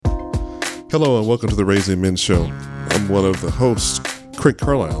Hello and welcome to the Raising Men Show. I'm one of the hosts, Craig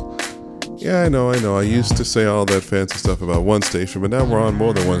Carlisle. Yeah, I know. I used to say all that fancy stuff about one station, but now we're on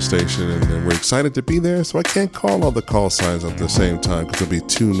more than one station and we're excited to be there, so I can't call all the call signs at the same time because it'll be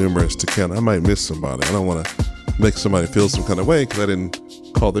too numerous to count. I might miss somebody. I don't want to make somebody feel some kind of way because I didn't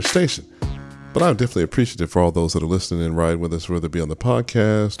call their station. But I'm definitely appreciative for all those that are listening and ride with us, whether it be on the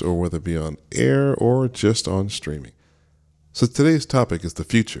podcast or whether it be on air or just on streaming. So today's topic is the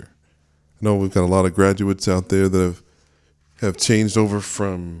future. I know we've got a lot of graduates out there that have changed over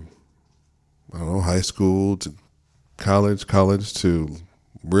from, high school to college to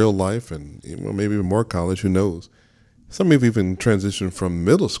real life, and maybe even more college, who knows. Some have even transitioned from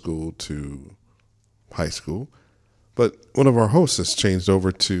middle school to high school. But one of our hosts has changed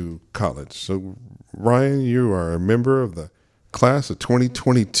over to college. So, Ryan, you are a member of the class of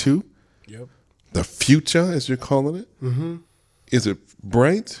 2022. Yep. The future, as you're calling it. Mm-hmm. Is it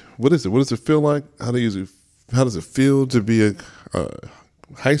bright? What is it? What does it feel like? How does it feel to be a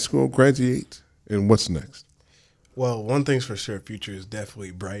high school graduate? And what's next? Well, one thing's for sure, future is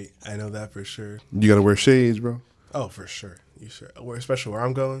definitely bright. I know that for sure. You got to wear shades, bro. Oh, for sure. You sure? Especially where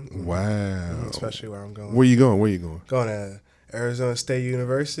I'm going. Wow. Especially where I'm going. Where you going? Going to Arizona State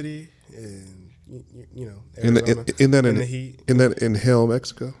University, and Arizona. In the heat. In hell,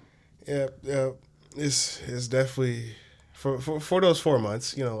 Mexico. Yeah. It's definitely for those 4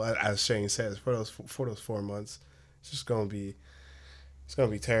 months. As Shane says, for those 4 months, it's just gonna be. It's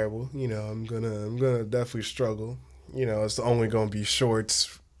gonna be terrible. I'm gonna definitely struggle. It's only gonna be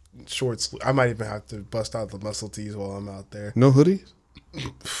shorts. I might even have to bust out the muscle tees while I'm out there. No hoodies?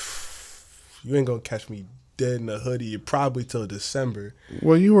 You ain't gonna catch me dead in a hoodie probably till December.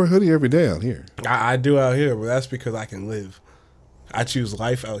 Well, you wear a hoodie every day out here. I do out here, but that's because I can live. I choose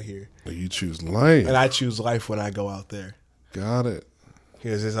life out here. You choose life. And I choose life when I go out there. Got it.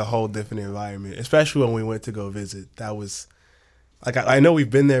 Because it's a whole different environment, especially when we went to go visit. That was... I know we've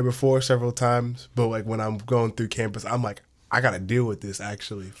been there before several times, but when I'm going through campus, I'm like, I got to deal with this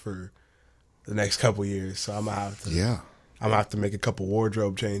actually for the next couple years. So I'm gonna have to make a couple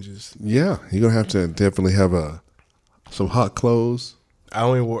wardrobe changes. Yeah, you're gonna have to definitely have some hot clothes. I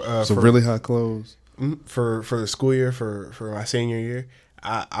only wore really hot clothes for the school year for my senior year.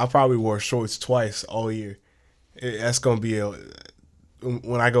 I probably wore shorts twice all year. That's gonna be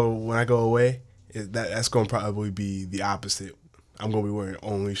when I go away. That's gonna probably be the opposite. I'm gonna be wearing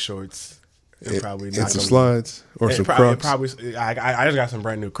only shorts and probably not some slides or some Crocs. I just got some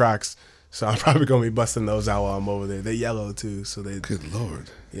brand new Crocs, so I'm probably gonna be busting those out while I'm over there. They're yellow too, so they. Good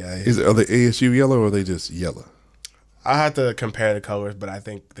Lord. Yeah. Are they ASU yellow or are they just yellow? I have to compare the colors, but I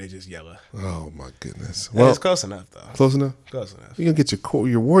think they just yellow. Oh my goodness! Well, it's close enough though. Close enough. Close enough. You gonna get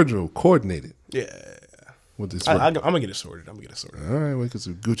your wardrobe coordinated? Yeah. With this, I'm gonna get it sorted. All right, we can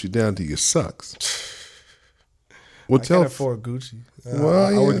Gucci down to your socks. I can't afford Gucci. I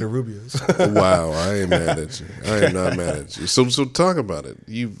work at the Rubios. Wow, I ain't mad at you. I am not mad at you. So talk about it.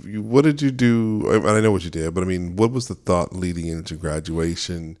 You what did you do? I know what you did, but I mean, what was the thought leading into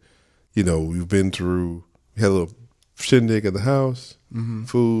graduation? You've been through. You had a little shindig at the house,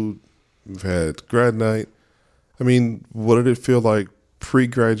 food. You've had grad night. I mean, what did it feel like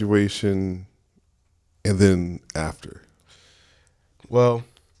pre-graduation, and then after? Well,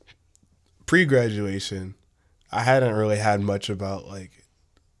 pre-graduation, I hadn't really had much about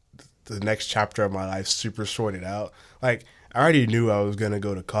the next chapter of my life super sorted out. I already knew I was going to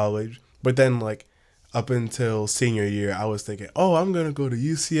go to college, but then up until senior year, I was thinking, I'm going to go to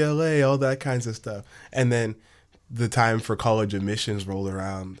UCLA, all that kinds of stuff. And then the time for college admissions rolled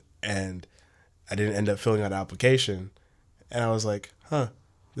around and I didn't end up filling out an application. And I was like,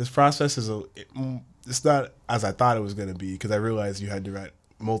 this process it's not as I thought it was going to be, because I realized you had to write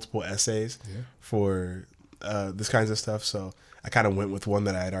multiple essays for this kinds of stuff. So I kind of went with one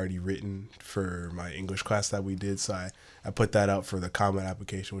that I had already written for my English class that we did. So I put that out for the common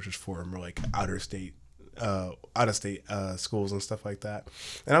application, which was for more out of state schools and stuff like that.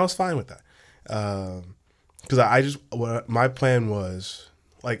 And I was fine with that. Because my plan was,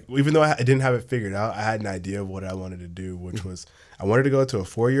 even though I didn't have it figured out, I had an idea of what I wanted to do, which was I wanted to go to a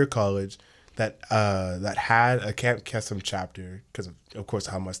 4-year college that had a Camp Kesem chapter, because of course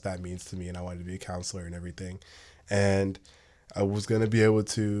how much that means to me, and I wanted to be a counselor and everything. And I was going to be able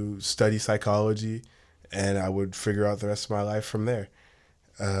to study psychology, and I would figure out the rest of my life from there.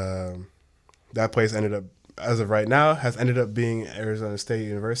 That place ended up, as of right now, has ended up being Arizona State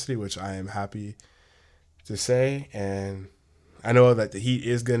University, which I am happy to say. And I know that the heat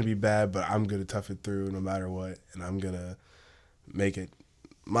is going to be bad, but I'm going to tough it through no matter what, and I'm going to make it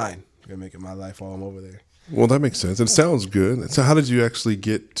mine. I'm going to make it my life while I'm over there. Well, that makes sense. It sounds good. So how did you actually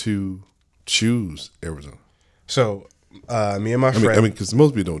get to choose Arizona? So, me and my I friend. mean, because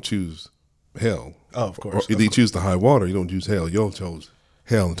most people don't choose hell. Oh, of course. Or they choose the high water. You don't choose hell. You all chose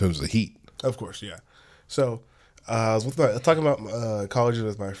hell in terms of the heat. Of course, yeah. So, I was talking about colleges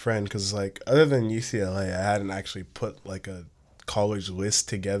with my friend because, like, other than UCLA, I hadn't actually put like a college list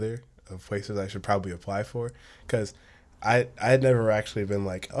together of places I should probably apply for because I had never actually been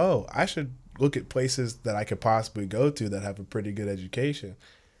like, oh, I should look at places that I could possibly go to that have a pretty good education,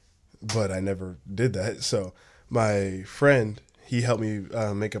 but I never did that. So my friend, he helped me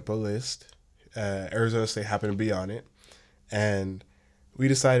make up a list. Arizona State happened to be on it, and we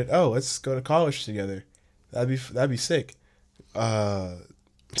decided, oh, let's go to college together. That'd be sick.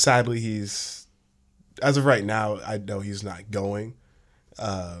 Sadly, he's, as of right now, I know he's not going.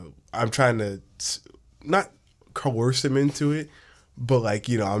 I'm trying to not coerce him into it, but like,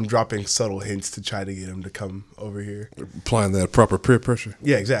 you know, I'm dropping subtle hints to try to get him to come over here. Applying that proper peer pressure.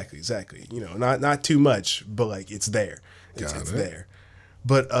 Yeah, exactly. You know, not too much, but like it's there. It's there.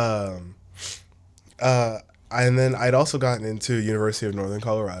 But and then I'd also gotten into University of Northern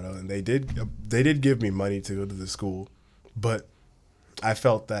Colorado, and they did give me money to go to the school, but I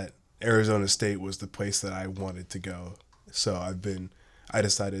felt that Arizona State was the place that I wanted to go. So I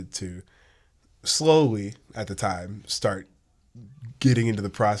decided to slowly, at the time, start getting into the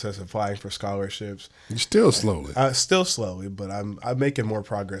process of applying for scholarships. You're still slowly. Still slowly, but I'm making more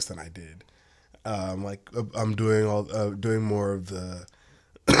progress than I did. Like I'm doing more of the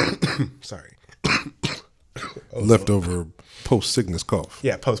sorry. Leftover post sickness cough.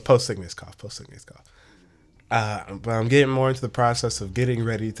 Yeah, post sickness cough. But I'm getting more into the process of getting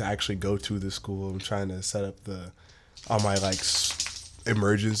ready to actually go to the school. I'm trying to set up all my like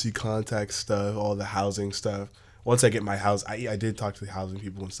emergency contact stuff, all the housing stuff. Once I get my house, I did talk to the housing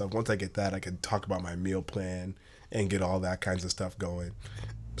people and stuff. Once I get that, I could talk about my meal plan and get all that kinds of stuff going.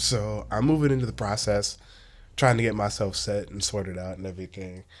 So I'm moving into the process, trying to get myself set and sorted out and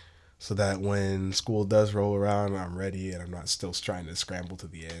everything, so that when school does roll around, I'm ready and I'm not still trying to scramble to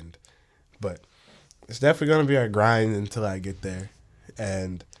the end. But it's definitely going to be a grind until I get there,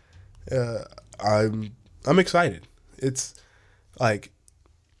 and I'm excited. It's like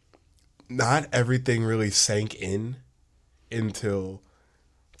not everything really sank in until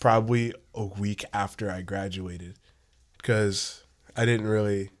probably a week after I graduated, because I didn't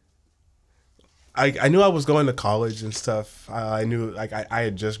really. I knew I was going to college and stuff. I knew like I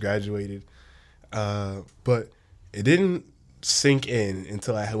had just graduated, but it didn't sink in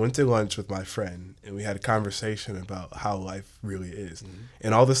until I went to lunch with my friend and we had a conversation about how life really is,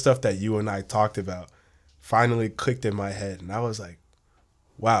 and all the stuff that you and I talked about finally clicked in my head, and I was like,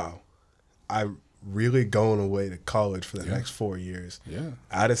 wow, I'm really going away to college for the next 4 years,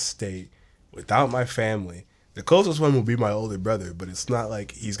 out of state, without my family. The closest one will be my older brother, but it's not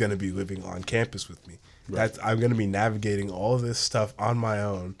like he's going to be living on campus with me. Right. I'm going to be navigating all of this stuff on my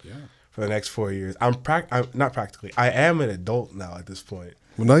own for the next 4 years. I'm not practically. I am an adult now at this point.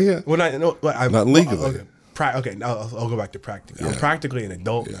 Well, not yet. Well, I'm not legally. Okay, now I'll go back to practically. I'm practically an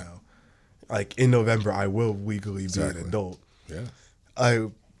adult now. Like in November, I will legally be an adult. Yeah.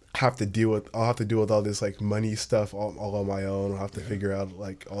 I'll have to deal with all this like money stuff all on my own. I'll have to figure out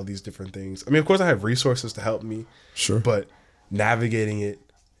like all these different things. I mean, of course I have resources to help me. Sure. But navigating it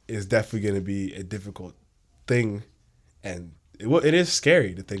is definitely going to be a difficult thing, and it is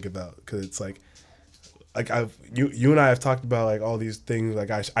scary to think about, because it's like you and I have talked about like all these things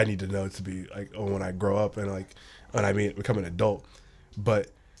like I need to know to be like, oh, when I grow up and like when I become an adult, but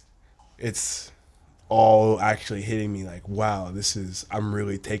it's all actually hitting me like, wow, I'm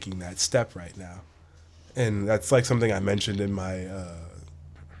really taking that step right now. And that's like something I mentioned in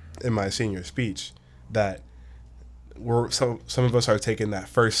my senior speech, that some of us are taking that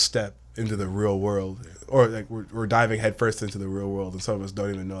first step into the real world, or like we're diving headfirst into the real world, and some of us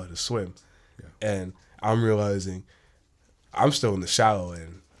don't even know how to swim. And I'm realizing I'm still in the shallow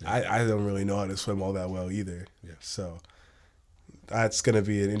end. I don't really know how to swim all that well either. So that's going to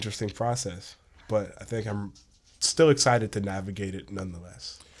be an interesting process. But I think I'm still excited to navigate it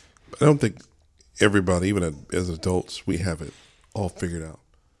nonetheless. I don't think everybody, even as adults, we have it all figured out.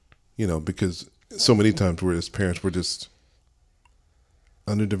 You know, because so many times we're, as parents, we're just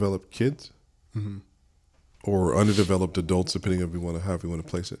underdeveloped kids, or underdeveloped adults, depending on however you want to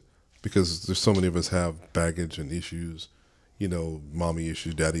place it. Because there's so many of us have baggage and issues, you know, mommy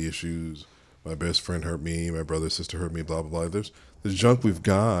issues, daddy issues. My best friend hurt me, my brother, sister hurt me, blah, blah, blah. There's junk we've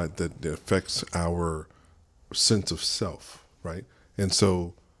got that affects our sense of self, right? And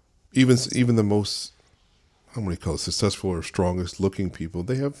so even the most, I'm going to call it successful or strongest looking people,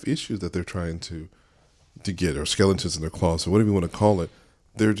 they have issues that they're trying to get, or skeletons in their closet, whatever you want to call it.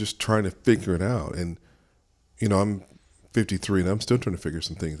 they're just trying to figure it out. And, I'm 53 and I'm still trying to figure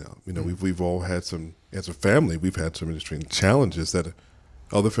some things out. We've all had some, as a family, we've had some interesting challenges that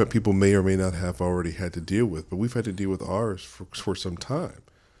other people may or may not have already had to deal with, but we've had to deal with ours for some time.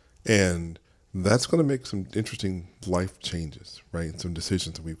 And that's going to make some interesting life changes, right? Some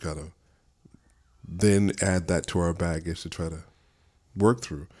decisions that we've got to then add that to our baggage to try to work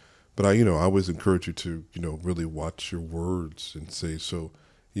through. But I always encourage you to, really watch your words and say, so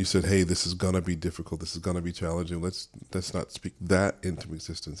you said, hey, this is going to be difficult. This is going to be challenging. Let's not speak that into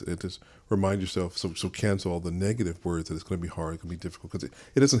existence. It just remind yourself, so cancel all the negative words that it's going to be hard, it's going to be difficult, because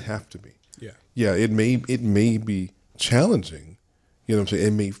it doesn't have to be. Yeah. Yeah, it may be challenging. You know what I'm saying?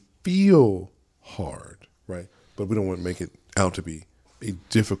 It may feel hard, right? But we don't want to make it out to be a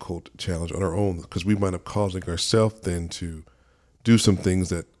difficult challenge on our own, because we wind up causing ourselves then to do some things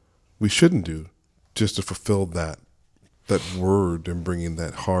that we shouldn't do just to fulfill that word and bringing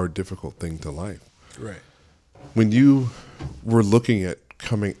that hard, difficult thing to life. Right. When you were looking at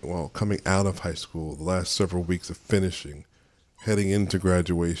coming out of high school, the last several weeks of finishing, heading into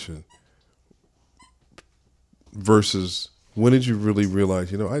graduation, versus when did you really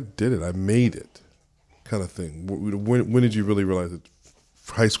realize, I did it, I made it, kind of thing? When did you really realize that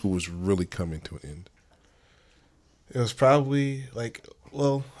high school was really coming to an end? It was probably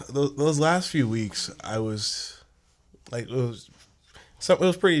those last few weeks, I was it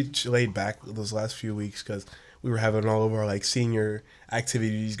was pretty laid back those last few weeks, because we were having all of our senior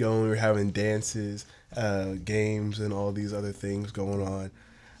activities going. We were having dances, games, and all these other things going on.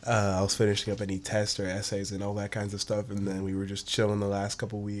 I was finishing up any tests or essays and all that kinds of stuff, and then we were just chilling the last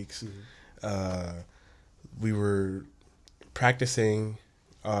couple weeks. Mm-hmm. We were practicing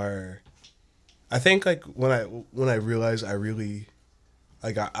our. I think when I realized I'm really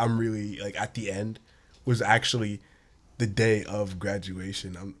at the end was actually the day of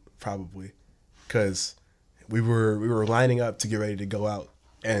graduation. Probably because we were lining up to get ready to go out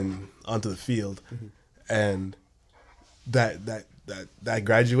and onto the field, mm-hmm. and that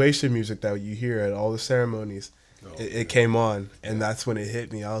graduation music that you hear at all the ceremonies, it came on, and that's when it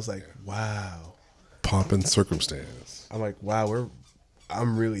hit me. I was like, wow, pomp and circumstance. I'm like, wow,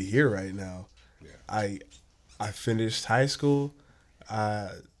 I'm really here right now. Yeah. I finished high school.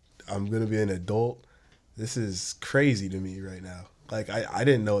 I'm gonna be an adult. This is crazy to me right now. I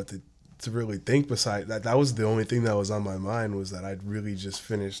didn't know what to really think. Besides that was the only thing that was on my mind, was that I'd really just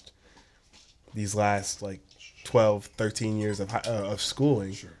finished these last 12, 13 years of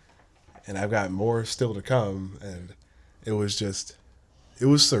schooling. Sure. And I've got more still to come. And it was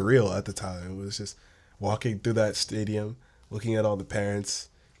surreal at the time. It was just walking through that stadium, looking at all the parents,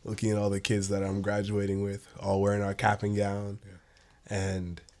 looking at all the kids that I'm graduating with, all wearing our cap and gown. Yeah.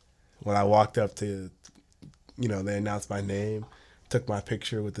 And when I walked up to, they announced my name, took my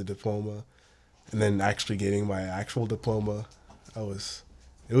picture with the diploma, and then actually getting my actual diploma, it was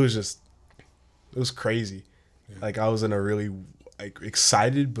crazy. Yeah. I was in a really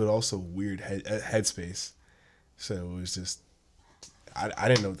excited but also weird headspace. So it was just, I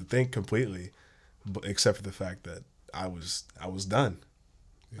didn't know what to think completely, but except for the fact that I was done.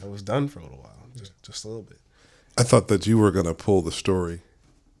 Yeah. I was done for a little while, just a little bit. I thought that you were going to pull the story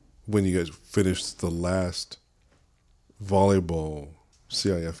when you guys finished the last volleyball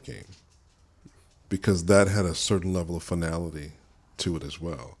CIF game, because that had a certain level of finality to it as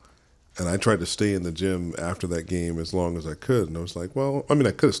well. And I tried to stay in the gym after that game as long as I could. And I was like, well, I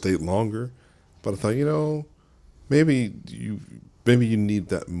could have stayed longer, but I thought, maybe you need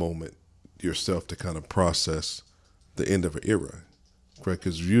that moment yourself to kind of process the end of an era, right?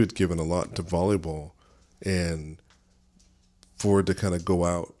 Because you had given a lot to volleyball, and for it to kind of go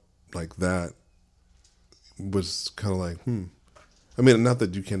out like that was kind of like, not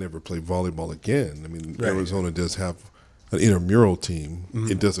that you can ever play volleyball again. Right. Arizona does have an intramural team.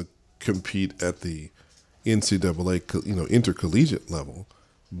 Mm-hmm. It doesn't compete at the NCAA, intercollegiate level,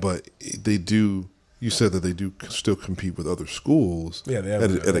 but they do. You said that they do still compete with other schools. Yeah, they have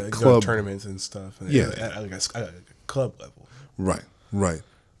at a club tournaments and stuff. And at a club level. Right.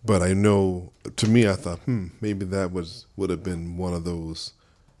 But I know, to me, I thought, maybe that would have been one of those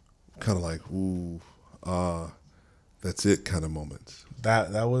kind of like, ooh, that's it kind of moments. That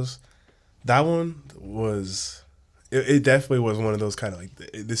one was, it definitely was one of those kind of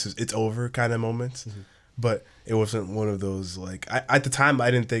it's over kind of moments. Mm-hmm. But it wasn't one of those at the time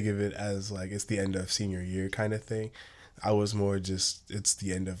I didn't think of it as it's the end of senior year kind of thing. I was more just, it's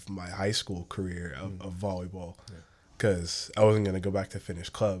the end of my high school career of volleyball. Yeah. Because I wasn't going to go back to finish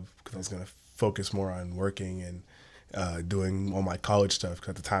club, because I was going to focus more on working and doing all my college stuff, because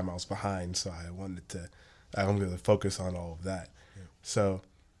at the time I was behind. So I'm going to focus on all of that. Yeah. So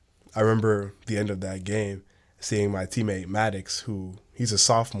I remember the end of that game seeing my teammate Maddox, who he's a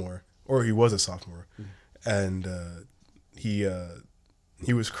sophomore, or he was a sophomore, and he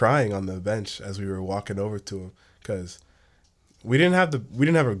was crying on the bench as we were walking over to him because we didn't have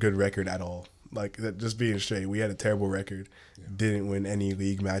a good record at all. Like, just being straight, we had a terrible record. Yeah. Didn't win any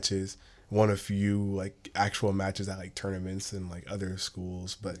league matches. Won a few like actual matches at like tournaments and like other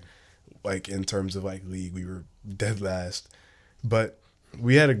schools, but like in terms of like league, we were dead last. But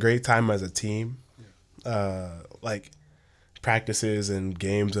we had a great time as a team. Like practices and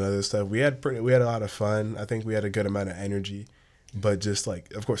games and other stuff. We had a lot of fun. I think we had a good amount of energy. But just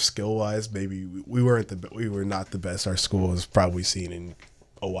like, of course, skill wise, maybe we were not the best our school has probably seen in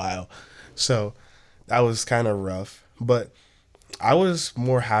a while. So that was kind of rough. But I was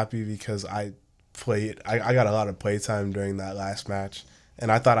more happy because I got a lot of play time during that last match, and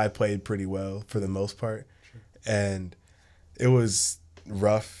I thought I played pretty well for the most part. Sure. And it was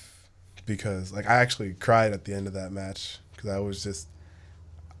rough because like I actually cried at the end of that match because I was just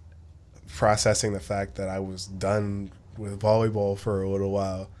processing the fact that I was done with volleyball for a little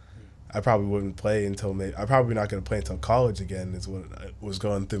while. I probably wouldn't play until I'm probably not going to play until college again is what was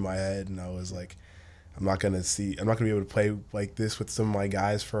going through my head. And I was like, I'm not going to be able to play like this with some of my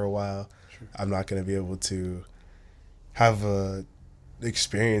guys for a while. Sure. I'm not going to be able to have a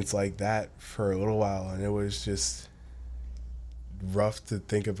experience like that for a little while. And it was just rough to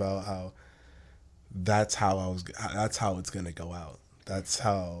think about how that's how it's going to go out. That's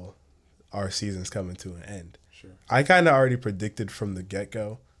how our season's coming to an end. Sure. I kind of already predicted from the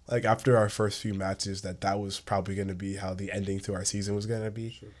get-go, like after our first few matches, that was probably going to be how the ending to our season was going to be.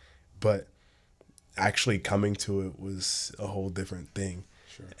 Sure. But actually coming to it was a whole different thing.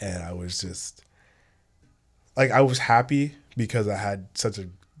 Sure. And I was just, like, I was happy because I had such a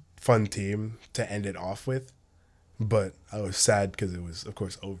fun team to end it off with. But I was sad because it was, of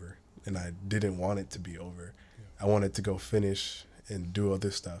course, over. And I didn't want it to be over. Yeah. I wanted to go finish and do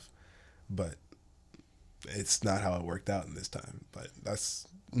other stuff. But it's not how it worked out in this time. But that's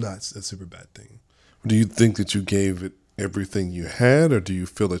not a super bad thing. Do you think that you gave it everything you had, or do you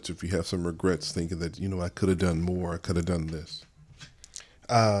feel that if you have some regrets thinking that, I could have done more, I could have done this?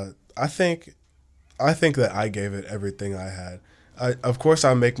 I think that I gave it everything I had. Of course,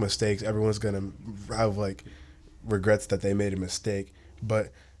 I make mistakes. Everyone's going to have, like, regrets that they made a mistake.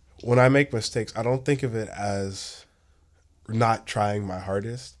 But when I make mistakes, I don't think of it as not trying my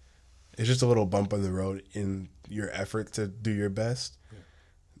hardest. It's just a little bump on the road in your effort to do your best.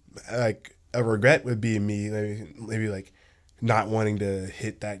 Yeah. Like, a regret would be me maybe like not wanting to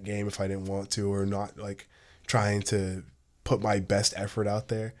hit that game if I didn't want to, or not like trying to put my best effort out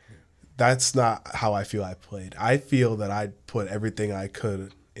there. Yeah. That's not how I feel I played. I feel that I put everything I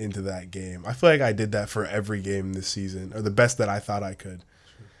could into that game. I feel like I did that for every game this season, or the best that I thought I could.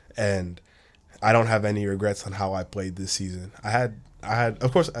 Sure. And I don't have any regrets on how I played this season. I had,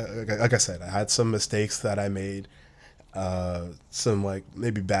 of course, like I said, I had some mistakes that I made. Some like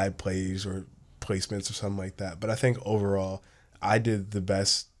maybe bad plays or placements or something like that. But I think overall I did the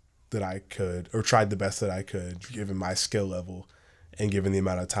best that I could, or tried the best that I could, given my skill level and given the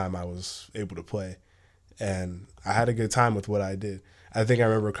amount of time I was able to play. And I had a good time with what I did. I think I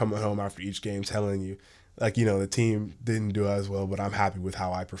remember coming home after each game telling you, like, the team didn't do as well, but I'm happy with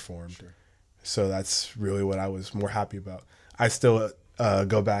how I performed. Sure. So that's really what I was more happy about. I still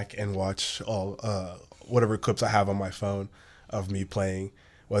go back and watch all whatever clips I have on my phone of me playing,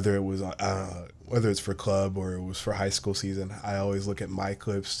 whether it's for club or it was for high school season. I always look at my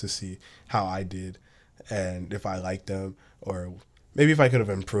clips to see how I did and if I liked them, or maybe if I could have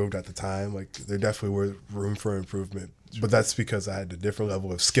improved at the time. Like, there definitely was room for improvement, sure. But that's because I had a different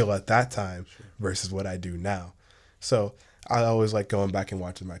level of skill at that time, sure, versus what I do now. So I always like going back and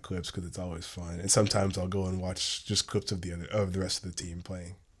watching my clips because it's always fun. And sometimes I'll go and watch just clips of the rest of the team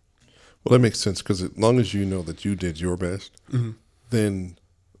playing. Well, that makes sense, because as long as you know that you did your best, mm-hmm. then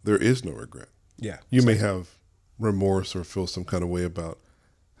there is no regret. Yeah. You may have remorse or feel some kind of way about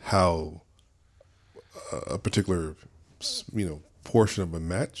how a particular, portion of a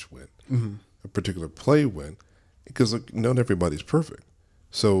match went, mm-hmm. a particular play went, because not everybody's perfect.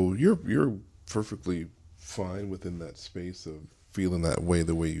 So you're perfectly fine within that space of feeling that way,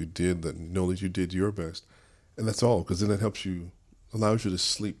 the way you did, that know that you did your best, and that's all. Because then it allows you to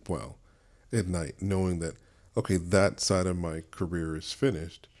sleep well at night, knowing that, okay, that side of my career is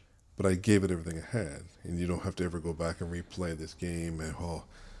finished, but I gave it everything I had, and you don't have to ever go back and replay this game and,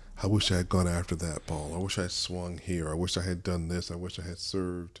 I wish I had gone after that ball. I wish I had swung here. I wish I had done this. I wish I had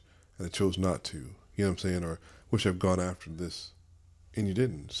served, and I chose not to. You know what I'm saying? Or wish I'd gone after this, and you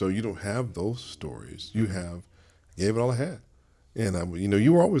didn't. So you don't have those stories. You gave it all I had. And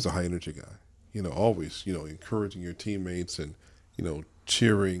you were always a high energy guy. Always, encouraging your teammates and,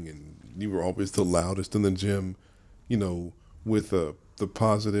 cheering, and you were always the loudest in the gym, with the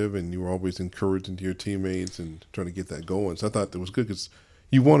positive, and you were always encouraging to your teammates and trying to get that going. So I thought that was good because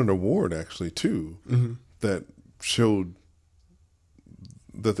you won an award actually too, that showed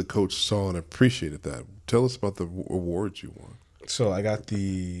that the coach saw and appreciated that. Tell us about the awards you won. So I got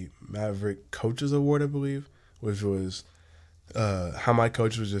the Maverick Coaches Award, I believe, which was how my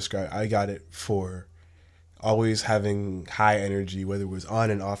coach was described. I got it for always having high energy, whether it was on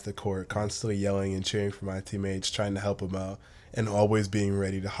and off the court, constantly yelling and cheering for my teammates, trying to help them out, and always being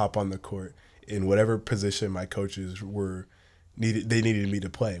ready to hop on the court in whatever position my coaches needed me to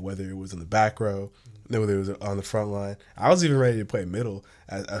play, whether it was in the back row, whether it was on the front line. I was even ready to play middle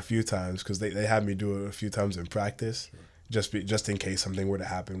a few times because they had me do it a few times in practice, just in case something were to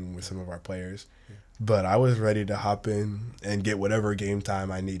happen with some of our players. Yeah. But I was ready to hop in and get whatever game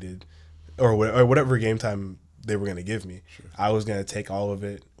time I needed, or whatever game time they were going to give me. Sure. I was going to take all of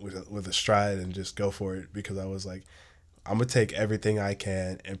it with a stride and just go for it, because I was like, I'm going to take everything I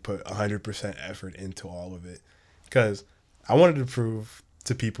can and put 100% effort into all of it, because I wanted to prove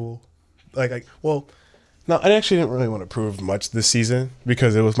to people, no, I actually didn't really want to prove much this season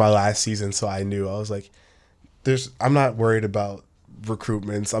because it was my last season. So I knew, I was like, I'm not worried about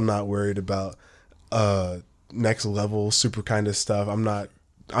recruitments. I'm not worried about next level super kind of stuff. I'm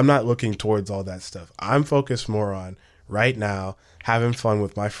not looking towards all that stuff. I'm focused more on right now, having fun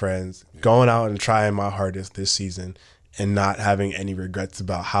with my friends, going out and trying my hardest this season, and not having any regrets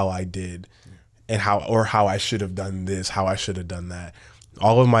about how I did and how I should have done this, how I should have done that.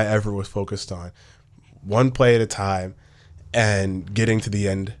 All of my effort was focused on one play at a time and getting to the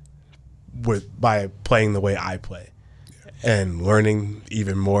end by playing the way I play, and learning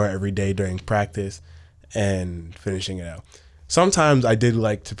even more every day during practice and finishing it out. Sometimes I did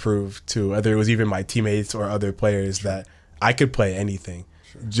like to prove to whether it was even my teammates or other players that I could play anything,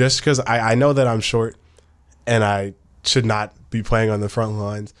 just because I know that I'm short and I should not be playing on the front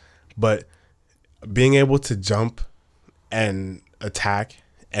lines, but being able to jump and attack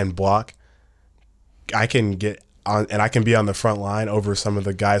and block, I can get on, and I can be on the front line over some of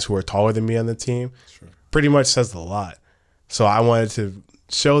the guys who are taller than me on the team. Sure. Pretty much says a lot. So I wanted to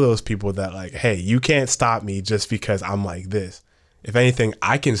show those people that, like, hey, you can't stop me just because I'm like this. If anything,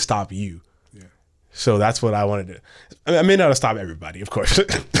 I can stop you. Yeah. So that's what I wanted to do. I may not have stopped everybody, of course.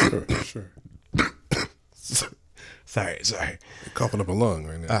 Sure. Sorry. You're coughing up a lung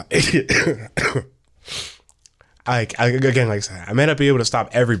right now. Again, like I said, I may not be able to stop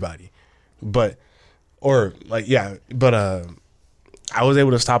everybody, but I was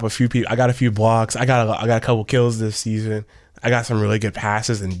able to stop a few people. I got a few blocks. I got a couple kills this season. I got some really good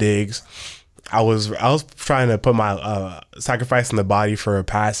passes and digs. I was trying to put my sacrificing the body for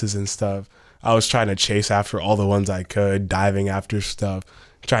passes and stuff. I was trying to chase after all the ones I could, diving after stuff,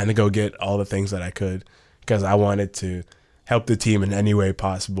 trying to go get all the things that I could, because I wanted to help the team in any way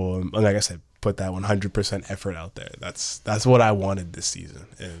possible. And like I said, put that 100% effort out there. That's what I wanted this season,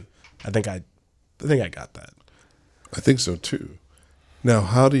 and I think I got that. I think so too. Now,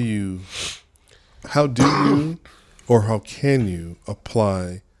 how do you or how can you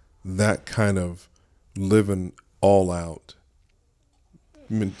apply that kind of living all out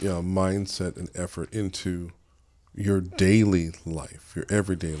mindset and effort into your daily life, your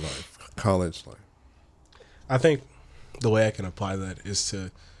everyday life, college life? I think the way I can apply that is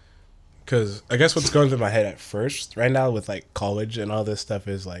because I guess what's going through my head at first right now with like college and all this stuff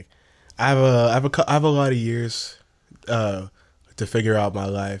is like, I have a lot of years to figure out my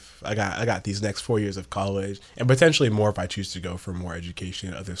life. I got these next 4 years of college, and potentially more if I choose to go for more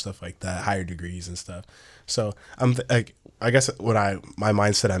education, other stuff like that, higher degrees and stuff. So I guess my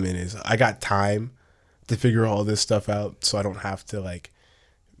mindset I'm in is I got time to figure all this stuff out, so I don't have to like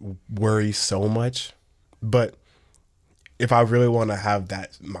worry so much. But if I really want to have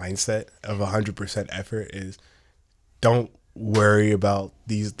that mindset of 100% effort, is don't worry about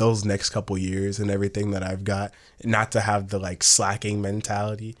those next couple years and everything that I've got, not to have the like slacking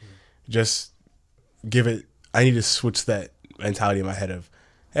mentality. Just I need to switch that mentality in my head of,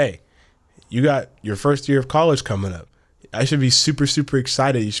 hey, you got your first year of college coming up. I should be super, super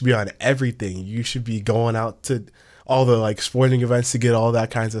excited. You should be on everything. You should be going out to all the like sporting events to get all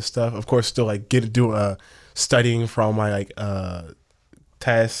that kinds of stuff. Of course, still like studying for all my like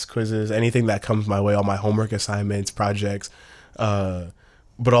tests, quizzes, anything that comes my way, all my homework assignments, projects,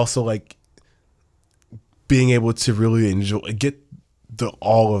 but also like being able to really get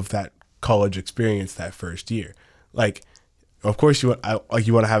all of that college experience that first year. Like, of course, you want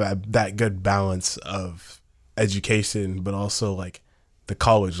to have that good balance of education, but also like the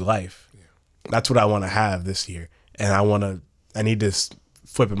college life. That's what I want to have this year. And I need to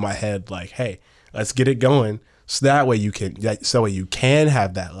flip in my head like, hey, let's get it going. So that way you can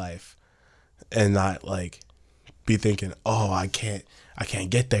have that life and not like be thinking, oh, I can't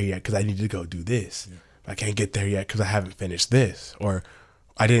get there yet because I need to go do this. Yeah. I can't get there yet because I haven't finished this. Or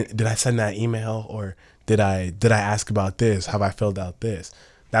did I send that email? Or did I ask about this? Have I filled out this?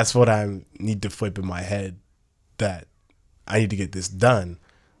 That's what I need to flip in my head, that I need to get this done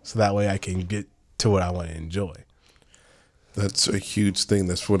so that way I can get to what I want to enjoy. That's a huge thing.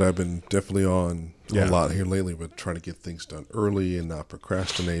 That's what I've been definitely on a lot here lately, with trying to get things done early and not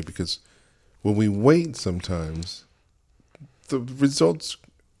procrastinate, because when we wait sometimes, the results,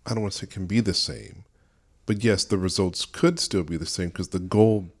 I don't want to say can be the same, but yes, the results could still be the same because the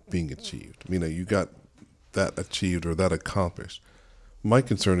goal being achieved. I mean, you got that achieved or that accomplished. My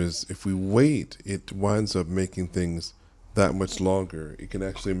concern is if we wait, it winds up making things that much longer. It can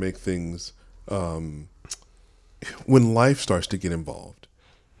actually make things, when life starts to get involved,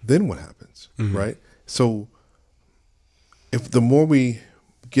 then what happens, right? So if the more we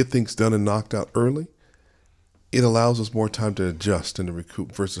get things done and knocked out early, it allows us more time to adjust and to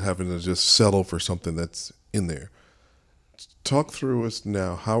recoup versus having to just settle for something that's in there. Talk through us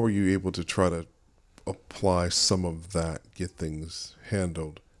now. How are you able to try to apply some of that, get things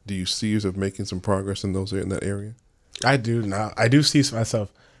handled? Do you see yourself making some progress in that area? I do now. I do see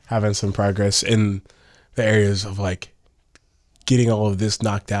myself having some progress in the areas of like getting all of this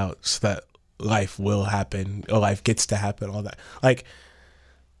knocked out so that life will happen, or life gets to happen, all that. Like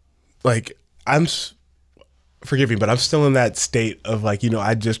forgive me, but I'm still in that state of like,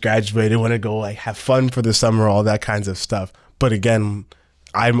 I just graduated, want to go like have fun for the summer, all that kinds of stuff. But again,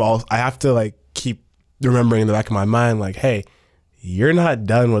 I have to like keep remembering in the back of my mind, like, hey, you're not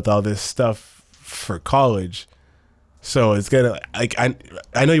done with all this stuff for college. So it's gonna, like, I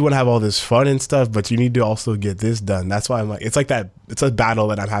know you want to have all this fun and stuff, but you need to also get this done. That's why I'm like, it's like that. It's a battle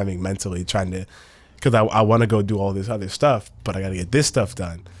that I'm having mentally, trying to, because I want to go do all this other stuff, but I got to get this stuff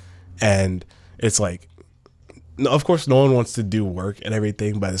done. And it's like, no, of course, no one wants to do work and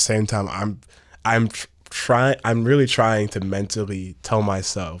everything, but at the same time, I'm really trying to mentally tell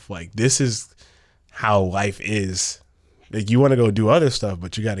myself, like, this is how life is. Like, you want to go do other stuff,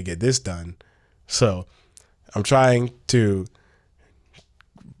 but you got to get this done. So I'm trying to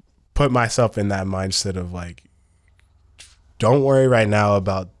put myself in that mindset of like, don't worry right now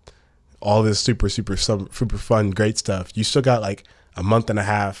about all this super fun, great stuff. You still got like a month and a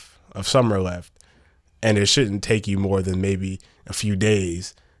half of summer left, and it shouldn't take you more than maybe a few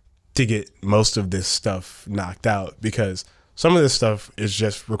days to get most of this stuff knocked out, because some of this stuff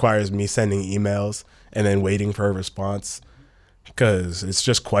requires me sending emails and then waiting for a response, because it's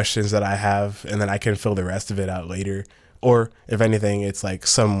just questions that I have, and then I can fill the rest of it out later. Or if anything, it's like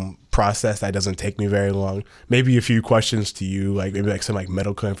some process that doesn't take me very long. Maybe a few questions to you, like maybe like some like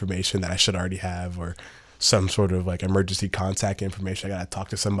medical information that I should already have, or some sort of like emergency contact information I gotta talk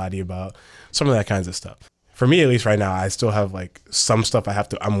to somebody about, some of that kinds of stuff. For me, at least right now, I still have like some stuff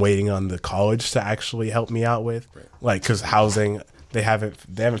I'm waiting on the college to actually help me out with, right. Like, cause housing, they haven't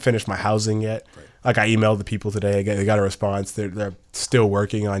finished my housing yet. Right. Like I emailed the people today, they got a response. They're still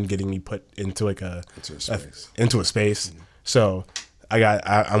working on getting me put into like into a space. Mm-hmm. So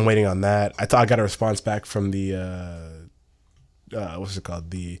I'm waiting on that. I got a response back from the what's it called?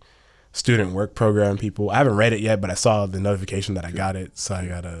 The student work program people. I haven't read it yet, but I saw the notification that I got it. So I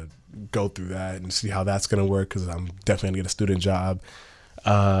gotta go through that and see how that's gonna work, because I'm definitely gonna get a student job.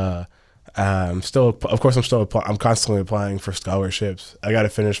 I'm constantly applying for scholarships. I got to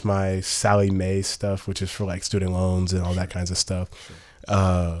finish my Sally Mae stuff, which is for like student loans and all that kinds of stuff.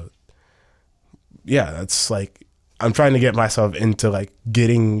 That's like, I'm trying to get myself into like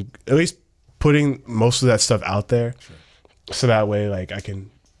at least putting most of that stuff out there. Sure. So that way, like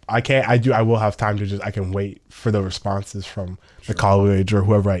I will have time to I can wait for the responses from the college or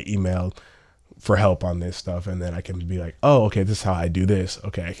whoever I emailed for help on this stuff, and then I can be like, oh, okay, this is how I do this.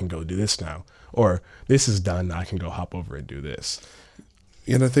 Okay, I can go do this now. Or this is done, I can go hop over and do this.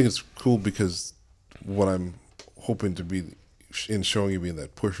 And I think it's cool because what I'm hoping to be in showing you being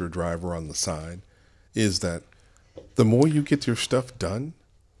that pusher driver on the side is that the more you get your stuff done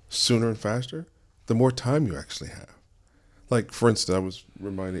sooner and faster, the more time you actually have. Like, for instance, I was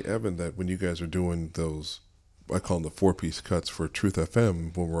reminding Evan that when you guys are doing those, I call them the 4-piece cuts for Truth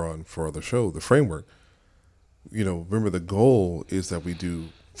FM when we're on for the show, the framework, remember the goal is that we do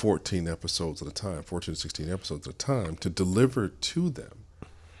 14 episodes at a time, 14 to 16 episodes at a time to deliver to them.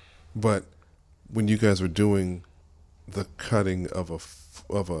 But when you guys are doing the cutting of a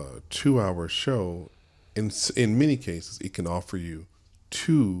 2-hour show, in many cases, it can offer you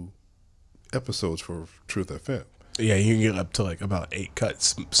 2 episodes for Truth FM. Yeah, you can get up to like about 8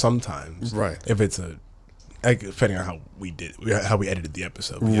 cuts sometimes. Right. If it's depending on how we edited the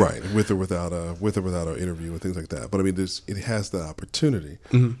episode. Yeah. Right. With or without our interview and things like that. But I mean, it has that opportunity.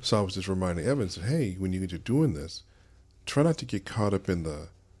 Mm-hmm. So I was just reminding Evans, hey, when you're doing this, try not to get caught up in the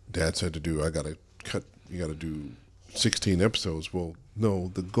dad said to do, you got to do 16 episodes. Well,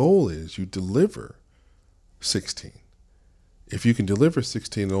 no, the goal is you deliver 16. If you can deliver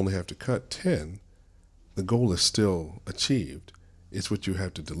 16 and only have to cut 10, the goal is still achieved. It's what you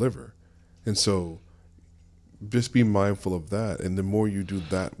have to deliver. And so just be mindful of that. And the more you do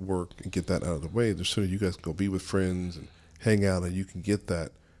that work and get that out of the way, the sooner you guys can go be with friends and hang out, and you can get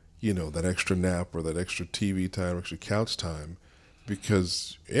that, that extra nap or that extra TV time, extra couch time.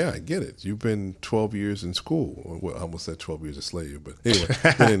 Because, I get it. You've been 12 years in school. Well, I almost said 12 years a slave, but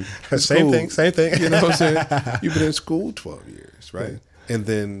anyway. Same thing. You know what I'm saying? You've been in school 12 years, right? Yeah. And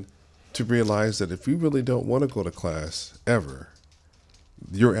then to realize that if you really don't want to go to class ever,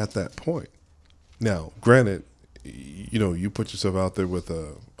 you're at that point. Now, granted, you put yourself out there with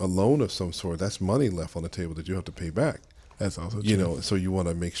a loan of some sort. That's money left on the table that you have to pay back. That's also true. So you want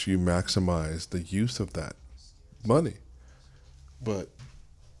to make sure you maximize the use of that money. But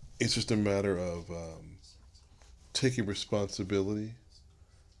it's just a matter of taking responsibility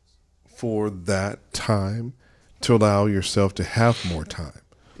for that time to allow yourself to have more time.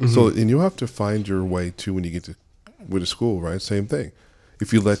 Mm-hmm. So, and you'll have to find your way to when you get to school, right? Same thing.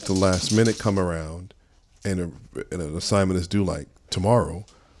 If you let the last minute come around and an assignment is due like tomorrow,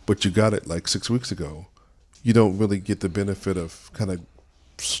 but you got it like 6 weeks ago, you don't really get the benefit of kind of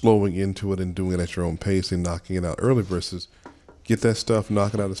slowing into it and doing it at your own pace and knocking it out early versus get that stuff,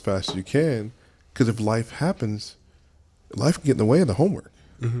 knock it out as fast as you can. Because if life happens, life can get in the way of the homework.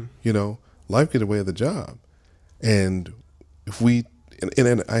 Mm-hmm. Life can get in the way of the job. And if we,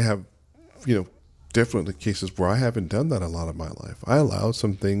 and I have, definitely cases where I haven't done that a lot of my life. I allowed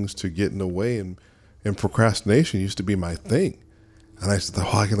some things to get in the way, and procrastination used to be my thing. And I said,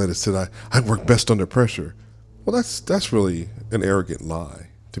 I can let it sit. I work best under pressure. Well, that's really an arrogant lie,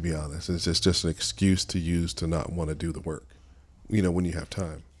 to be honest. It's just an excuse to use to not want to do the work, when you have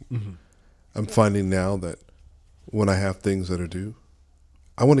time. Mm-hmm. I'm finding now that when I have things that are due,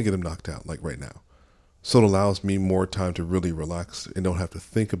 I want to get them knocked out, like right now. So it allows me more time to really relax and don't have to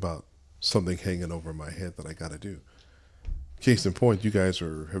think about something hanging over my head that I got to do. Case in point, you guys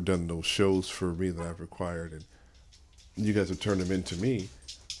have done those shows for me that I've required, and you guys have turned them into me.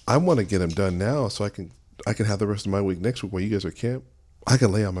 I want to get them done now so I can have the rest of my week next week while you guys are at camp. I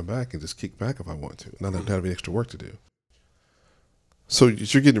can lay on my back and just kick back if I want to, not have any extra work to do. So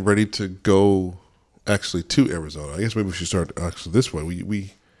you're getting ready to go actually to Arizona. I guess maybe we should start actually this way.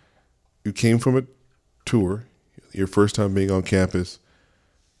 You came from a tour, your first time being on campus.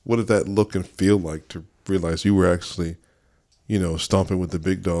 What did that look and feel like to realize you were actually, stomping with the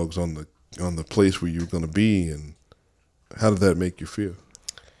big dogs on the place where you were going to be, and how did that make you feel?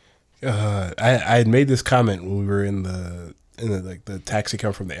 I had made this comment when we were in the taxi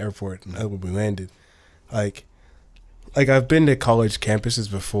come from the airport when we landed. Like I've been to college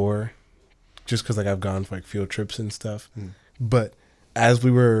campuses before, just because I've gone for field trips and stuff. But as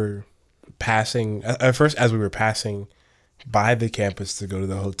we were passing by the campus to go to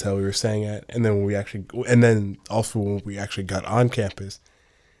the hotel we were staying at, and then also when we actually got on campus,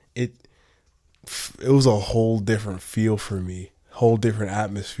 it was a whole different feel for me, whole different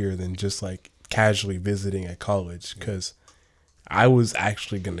atmosphere than just casually visiting at college, because I was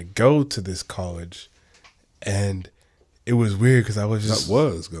actually going to go to this college, and it was weird because I was just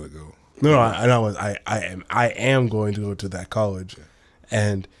going to go. No, I am going to go to that college,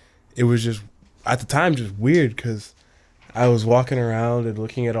 and it was just at the time just weird because I was walking around and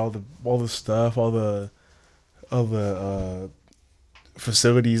looking at all the stuff, all the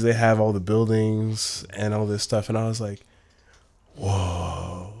facilities they have, all the buildings and all this stuff, and I was like,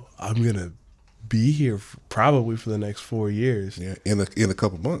 whoa, I'm gonna be here probably for the next 4 years. Yeah, in a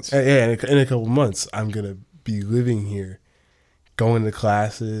couple months. Yeah, in a couple months, I'm gonna be living here, going to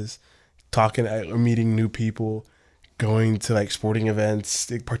classes, talking or meeting new people, going to sporting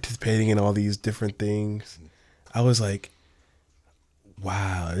events, participating in all these different things. I was like,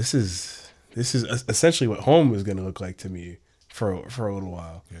 wow, this is essentially what home was going to look like to me for a little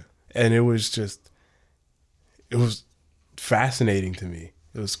while. Yeah. And it was fascinating to me.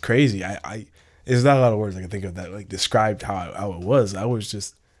 It was crazy. There's not a lot of words I can think of that described how it was.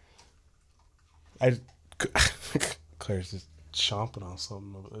 Claire's just chomping on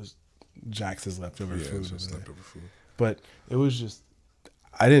something. It was Jax's leftover food. Leftover food. But it was just,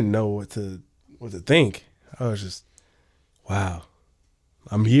 I didn't know what to what to think. I was just, wow,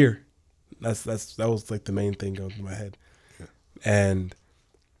 I'm here. That was like the main thing going through my head. Yeah. And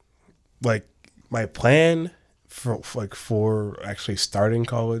like my plan for actually starting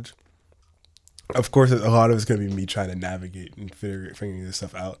college, of course, a lot of it's going to be me trying to navigate and figuring this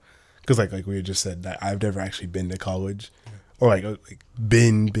stuff out. Because like we had just said, that I've never actually been to college, or like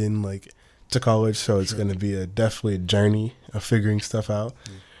been like to college. So it's going to be definitely a journey of figuring stuff out.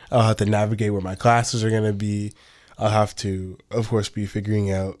 I'll have to navigate where my classes are going to be. I'll have to, of course, be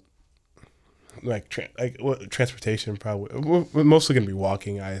figuring out like transportation. Probably we're mostly going to be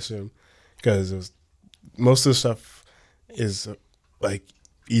walking, I assume, because most of the stuff is like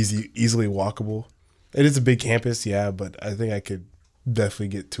easily walkable. It is a big campus, yeah, but I think I could definitely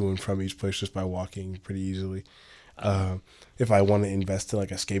get to and from each place just by walking pretty easily. If I want to invest in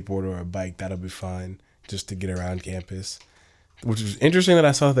like a skateboard or a bike, that'll be fine just to get around campus. Which is interesting that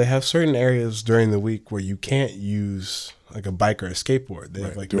I saw they have certain areas during the week where you can't use like a bike or a skateboard. They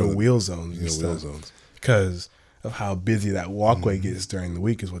have like no wheel zones and stuff because of how busy that walkway gets during the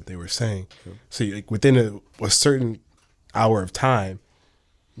week is what they were saying. Yep. So like within a certain hour of time,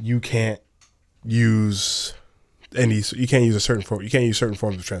 you can't use certain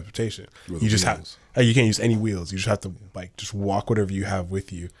forms of transportation. You just you can't use any wheels. You just have to like just walk whatever you have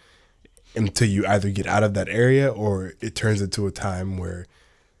with you until you either get out of that area or it turns into a time where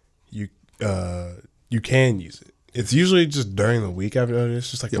you can use it. It's usually just during the week. I've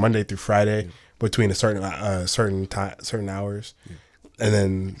noticed, just like Monday through Friday between a certain hours, and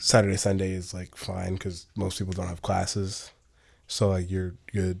then Saturday Sunday is like fine because most people don't have classes, so like you're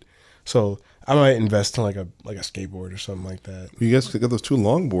good. So I might invest in like a skateboard or something like that. You guys got those 2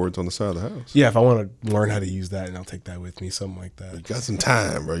 longboards on the side of the house. Yeah, if I want to learn how to use that, and I'll take that with me, something like that. You got some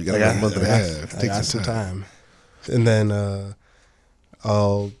time, bro. You got a month and a half. Take some time. And then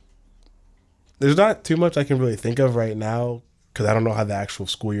there's not too much I can really think of right now because I don't know how the actual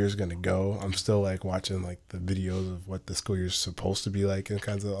school year is going to go. I'm still like watching like the videos of what the school year is supposed to be like and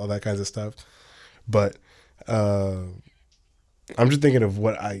all that kinds of stuff. But I'm just thinking of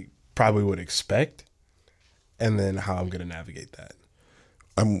what I probably would expect, and then how I'm going to navigate that.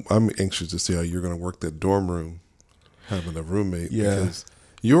 I'm anxious to see how you're going to work that dorm room, having a roommate. Yeah, because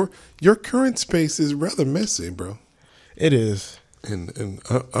your current space is rather messy, bro. It is, and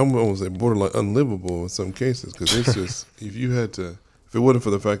I'm almost like borderline unlivable in some cases because it's just if it wasn't for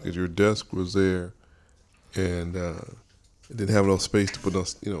the fact that your desk was there, and it didn't have enough space to put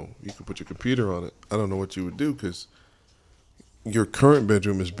you could put your computer on it. I don't know what you would do because your current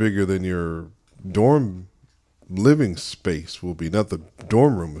bedroom is bigger than your dorm living space will be. Not the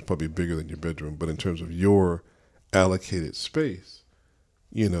dorm room is probably bigger than your bedroom, but in terms of your allocated space,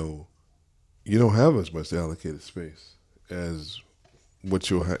 you don't have as much allocated space as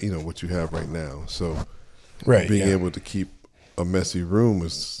what you have right now. So being able to keep a messy room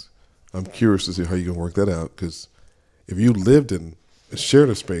I'm curious to see how you're going to work that out, because if you lived in shared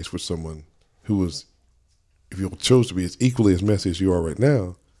a space with someone who was, if you chose to be as equally as messy as you are right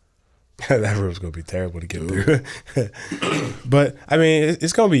now, that room's gonna be terrible to get through. But I mean,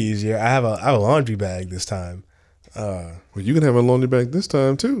 it's gonna be easier. I have a laundry bag this time. Well, you can have a laundry bag this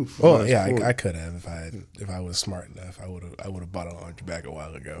time too. Oh yeah, I could have if I was smart enough. I would have bought a laundry bag a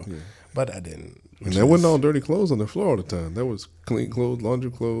while ago, but I didn't. And that wasn't all dirty clothes on the floor all the time. That was clean clothes,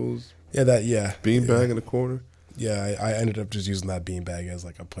 laundry clothes. Bean bag in the corner. Yeah, I ended up just using that bean bag as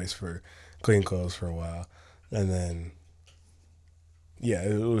like a place for clean clothes for a while. And then,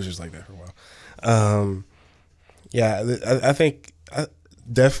 it was just like that for a while. I think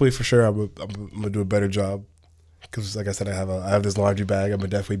definitely for sure I'm gonna do a better job because, like I said, I have this laundry bag I'm gonna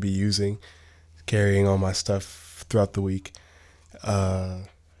definitely be using, carrying all my stuff throughout the week.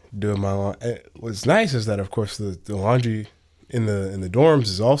 Doing my what's nice is that of course the laundry in the dorms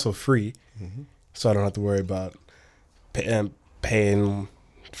is also free, so I don't have to worry about paying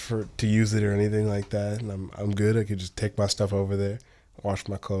to use it or anything like that, and I'm good. I could just take my stuff over there, wash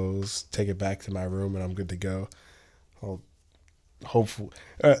my clothes, take it back to my room, and I'm good to go. Hopefully,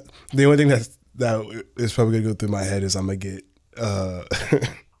 the only thing that is probably gonna go through my head is I'm gonna get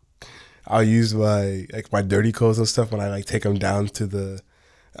I'll use my dirty clothes and stuff when I take them down to the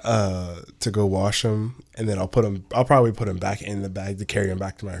to go wash them, and then I'll probably put them back in the bag to carry them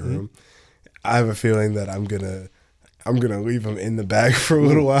back to my room. I have a feeling that I'm gonna leave them in the bag for a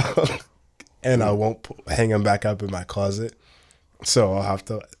little while, and I won't hang them back up in my closet. So I'll have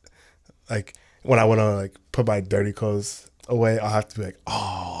to, like, when I want to like put my dirty clothes away, I'll have to be like,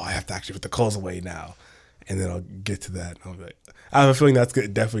 oh, I have to actually put the clothes away now, and then I'll get to that. I'll be like, I have a feeling that's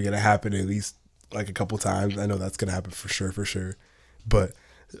definitely gonna happen at least like a couple times. I know that's gonna happen for sure. But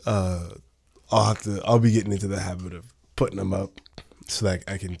I'll be getting into the habit of putting them up so that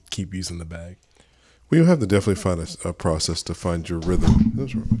I can keep using the bag. Well, you have to definitely find a process to find your rhythm.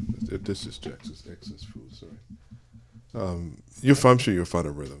 This is Jackson's excess food. Sorry. I'm sure you'll find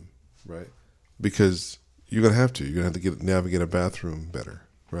a rhythm, right? Because you're gonna have to. You're gonna have to navigate a bathroom better,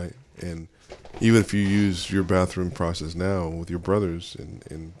 right? And even if you use your bathroom process now with your brothers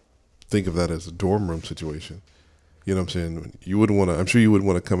and think of that as a dorm room situation, you know what I'm saying? You wouldn't want to. I'm sure you wouldn't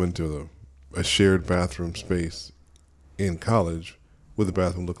want to come into a shared bathroom space in college with a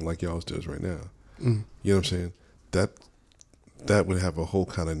bathroom looking like y'all's does right now. Mm. You know what I'm saying? That would have a whole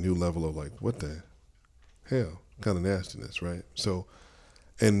kind of new level of like, what the hell kind of nastiness, right? So,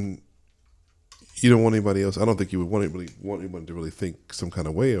 and you don't want anybody else. I don't think you would want anyone to really think some kind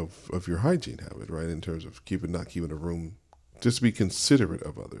of way of your hygiene habit, right? In terms of not keeping a room, just be considerate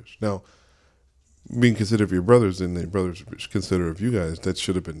of others. Now, being considerate of your brothers and the brothers considerate of you guys, that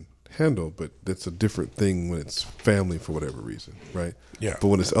should have been handled, but that's a different thing when it's family for whatever reason, right? Yeah. But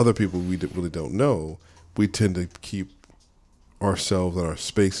when it's other people we really don't know, we tend to keep ourselves and our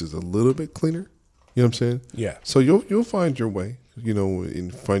spaces a little bit cleaner. You know what I'm saying? Yeah. So you'll find your way,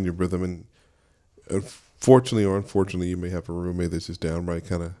 and find your rhythm. And fortunately or unfortunately, you may have a roommate that's just downright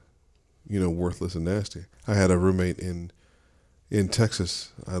kind of, worthless and nasty. I had a roommate in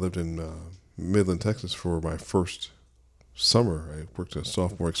Texas. I lived in Midland, Texas for my first summer. I worked a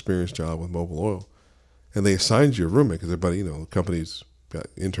sophomore experience job with Mobil Oil, and they assigned you a roommate because everybody, companies got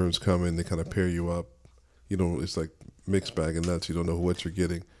interns come in, they kind of pair you up. It's like mixed bag of nuts. You don't know what you're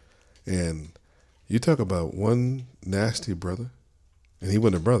getting, and you talk about one nasty brother, and he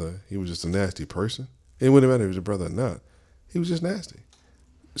wasn't a brother. He was just a nasty person. It wouldn't matter if he was a brother or not. He was just nasty,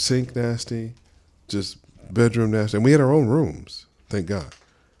 sink nasty, just bedroom nasty, and we had our own rooms. Thank God.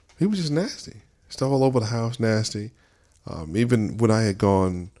 He was just nasty. Stuff all over the house, nasty. Even when I had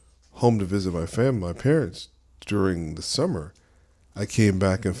gone home to visit my parents during the summer, I came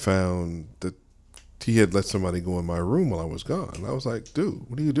back and found that he had let somebody go in my room while I was gone. And I was like, dude,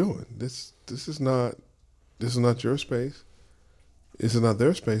 what are you doing? This is not your space. This is not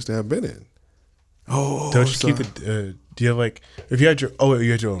their space to have been in. Oh, don't you keep it? Do you have if you had your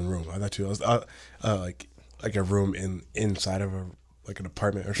you had your own room? I thought you was like a room inside of an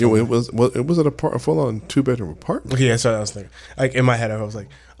apartment or something. It was a full-on 2-bedroom apartment. Okay, yeah, so I was thinking. Like in my head, I was like,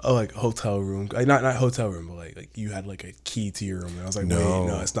 oh, like hotel room, not hotel room, but like you had like a key to your room. And I was like,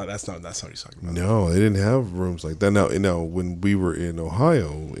 no, it's not. That's not what he's talking about. No, they didn't have rooms like that. Now, when we were in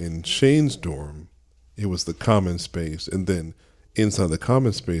Ohio in Shane's dorm, it was the common space, and then inside the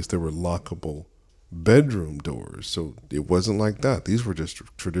common space there were lockable bedroom doors. So it wasn't like that. These were just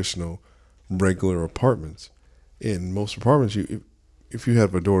traditional, regular apartments. In most apartments, if you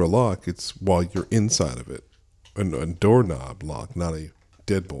have a door to lock, it's while you're inside of it, a doorknob lock, not a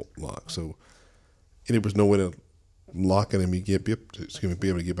deadbolt lock. So, and there was no way to lock it and be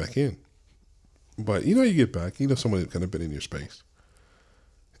able to get back in. But you get back, someone had kind of been in your space,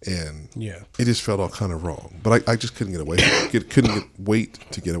 and it just felt all kind of wrong. But I just couldn't get away. Wait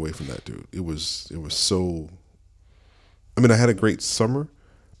to get away from that dude. It was so. I mean, I had a great summer,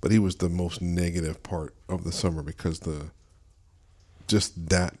 but he was the most negative part of the summer because just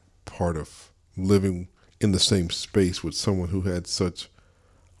that part of living in the same space with someone who had such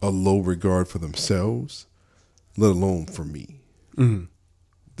a low regard for themselves, let alone for me. Mm-hmm.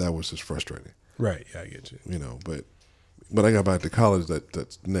 That was just frustrating. Right. Yeah, I get you. But when I got back to college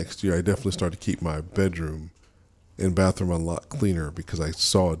that next year, I definitely started to keep my bedroom and bathroom a lot cleaner because I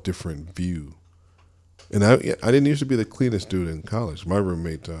saw a different view. And I didn't used to be the cleanest dude in college. My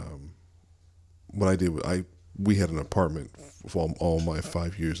roommate, what I did, we had an apartment for all my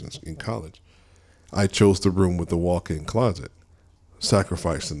 5 years in college. I chose the room with the walk-in closet,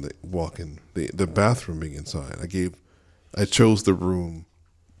 sacrificing the bathroom being inside. I chose the room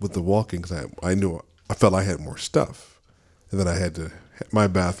with the walk-in because I felt I had more stuff, and then my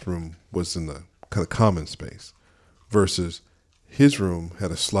bathroom was in the kind of common space, versus his room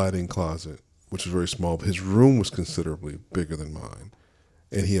had a sliding closet, which was very small, but his room was considerably bigger than mine,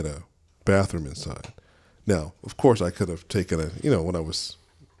 and he had a bathroom inside. Now, of course, I could have taken when I was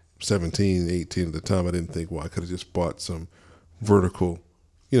 17, 18 at the time, I didn't think, well, I could have just bought some vertical,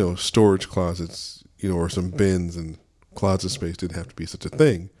 storage closets, or some bins, and closet space didn't have to be such a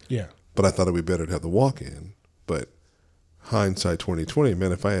thing. Yeah. But I thought it would be better to have the walk-in. But hindsight 2020,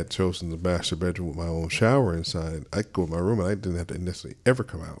 man, if I had chosen the master bedroom with my own shower inside, I could go in my room and I didn't have to necessarily ever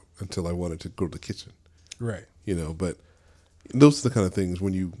come out until I wanted to go to the kitchen. Right. But those are the kind of things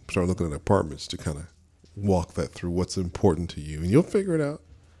when you start looking at apartments to kind of walk that through what's important to you. And you'll figure it out.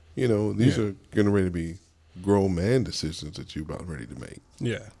 These are going to be grown man decisions that you're about ready to make.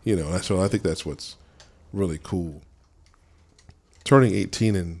 Yeah. You know, so I think that's what's really cool. Turning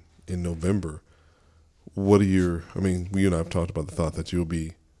 18 in November, what are you and I have talked about the thought that you'll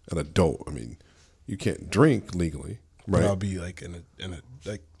be an adult. I mean, you can't drink legally, right? But I'll be like in a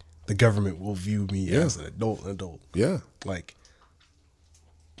like the government will view me as an adult. Yeah. Like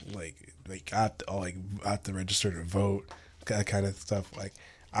I have to register to vote, that kind of stuff. Like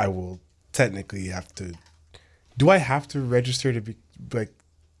I will technically have to. Do I have to register to be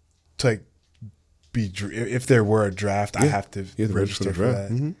if there were a draft? Yeah. I have to register for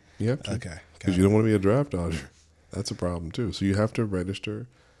that. Mm-hmm. You have to. Okay. Because you don't want to be a draft dodger. That's a problem too. So you have to register.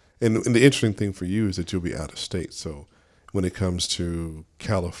 And the interesting thing for you is that you'll be out of state. So when it comes to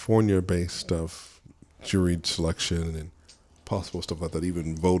California-based stuff, jury selection and possible stuff like that,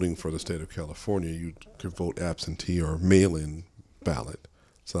 even voting for the state of California, you could vote absentee or mail-in ballot.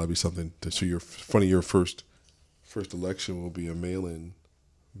 So that'll be something to so your first election will be a mail-in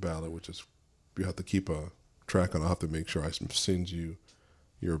ballot, which is you have to keep a track on. I'll have to make sure I send you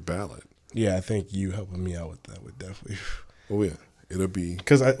your ballot. Yeah, I think you helping me out with that would definitely. Oh yeah, it'll be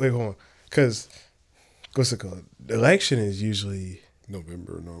because what's it called? The election is usually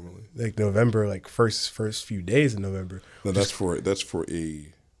November normally. Like November, like first few days of November. No, that's for a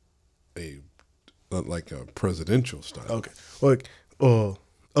like a presidential style. Okay. Well,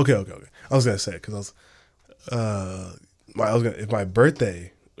 okay. I was gonna say because if my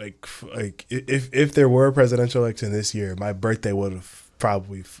birthday, like if there were a presidential election this year, my birthday would have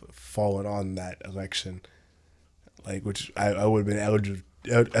probably fallen on that election, like which I would have been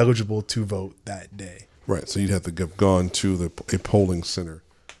eligible to vote that day. Right, so you'd have to have gone to a polling center,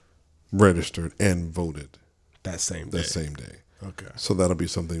 registered, and voted that same day. Okay. So that'll be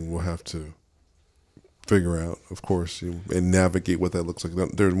something we'll have to figure out, of course, and navigate what that looks like.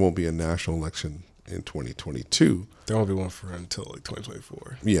 There won't be a national election in 2022. There won't be one until like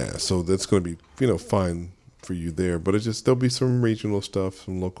 2024. Yeah, so that's going to be fine for you there, but there'll be some regional stuff,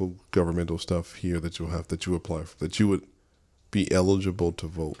 some local governmental stuff here that you apply for, that you would be eligible to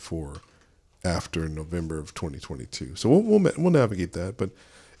vote for after November of 2022. So we'll navigate that. But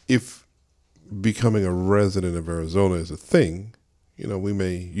if becoming a resident of Arizona is a thing, you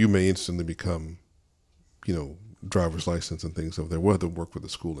may instantly become, driver's license and things over there. We'll have to work with the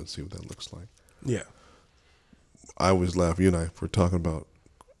school and see what that looks like. Yeah. I always laugh. You and I were talking about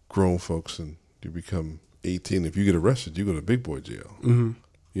grown folks, and you become 18. If you get arrested, you go to big boy jail. Mm-hmm.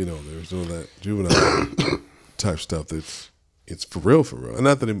 There's none of that juvenile type stuff. It's for real. And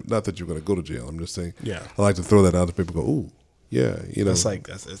not that you're going to go to jail. I'm just saying. Yeah. I like to throw that out to people. Go, ooh, yeah.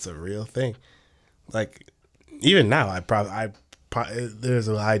 It's a real thing. Like even now, there's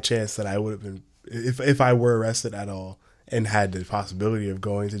a high chance that I would have been if I were arrested at all and had the possibility of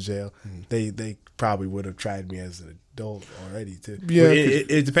going to jail. They probably would have tried me as an adult already too. Yeah,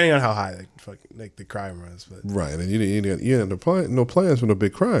 it depending on how high like the crime was. But right, and you had no plans for no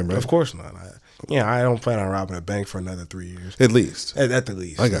big crime, right? Of course not. I don't plan on robbing a bank for another 3 years. At least. At the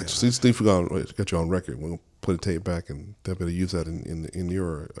least. I got you. See, Steve, got you on record. We'll put a tape back and they'll be able to use that in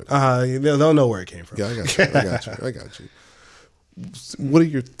your. They'll know where it came from. Yeah, I got you. What are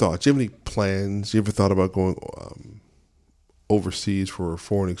your thoughts? Do you have any plans? You ever thought about going overseas for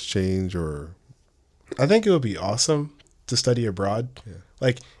foreign exchange or? I think it would be awesome to study abroad.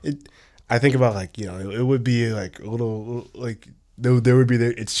 Yeah. I think about it would be like a little like. There would be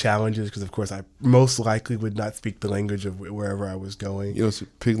its challenges because, of course, I most likely would not speak the language of wherever I was going. You don't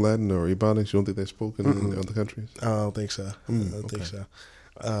speak Pig Latin or Ebonics? You don't think they're spoken in other countries? I don't think so. I don't think so.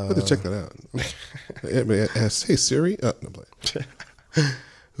 I have to check that out. Hey, Siri?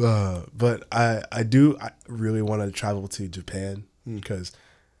 No, but I really want to travel to Japan because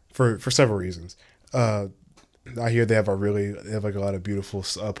for several reasons. I hear they have a lot of beautiful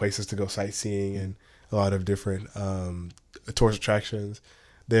places to go sightseeing and a lot of different tourist attractions.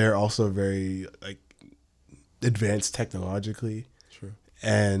 They're also very advanced technologically. Sure.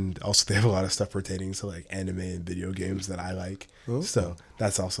 And also they have a lot of stuff pertaining to anime and video games that I like. Oh. So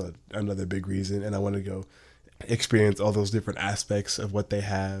that's also another big reason. And I want to go experience all those different aspects of what they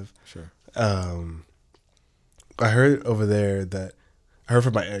have. Sure. I heard over there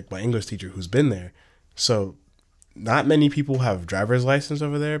from my English teacher who's been there. So not many people have driver's license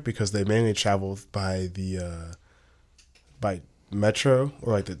over there because they mainly travel by the by metro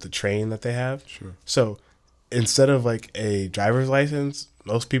or the train that they have. Sure. So instead of a driver's license,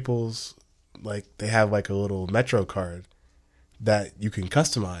 most people's they have a little metro card that you can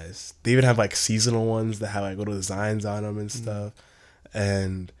customize. They even have seasonal ones that have little designs on them and stuff,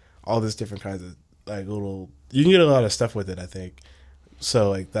 and all this different kinds of little. You can get a lot of stuff with it, I think. So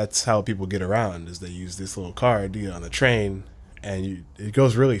like that's how people get around is they use this little card to get on the train, and it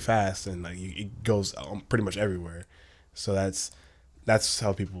goes really fast and like it goes pretty much everywhere. So that's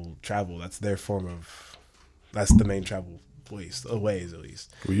how people travel. That's their form of that's the main travel ways at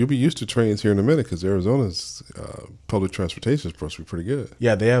least. Well, you'll be used to trains here in a minute because Arizona's public transportation is supposed to be pretty good.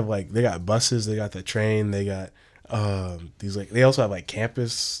 Yeah, they got buses, they got the train, they got these like they also have like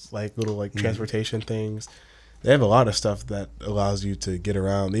campus like little like transportation things. They have a lot of stuff that allows you to get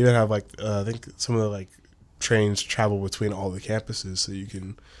around. They even have like I think some of the like trains travel between all the campuses, so you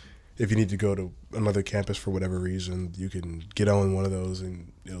can, if you need to go to another campus for whatever reason, you can get on one of those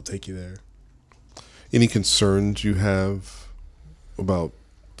and it'll take you there. Any concerns you have about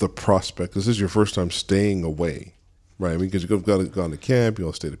the prospect? This is your first time staying away, right? I mean, because you've gone to camp, you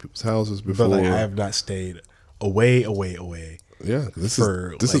all stayed at people's houses before. But like, I have not stayed away. Yeah, this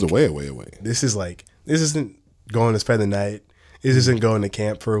is away. This isn't going to spend the night. This isn't going to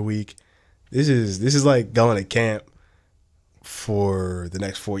camp for a week. This is like going to camp for the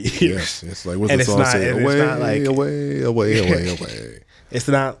next 4 years. Yes, it's like what's the song say? Away. It's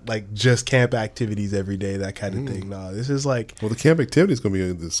not like just camp activities every day, that kind of thing. No, this is like the camp activity is going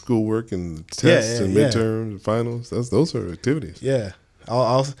to be the schoolwork and tests and midterms and finals. Those are activities. Yeah,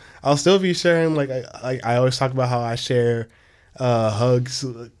 I'll still be sharing like I always talk about how I share hugs,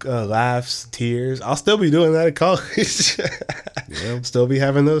 laughs, tears. I'll still be doing that at college. Yeah. Still be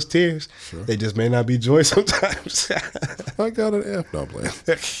having those tears. Sure. They just may not be joy sometimes. I got an F. No, plan.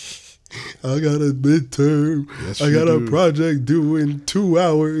 I got a midterm. Yes, I got a project due in 2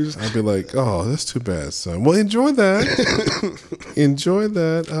 hours. I'd be like, oh, that's too bad, son. Well, enjoy that. Enjoy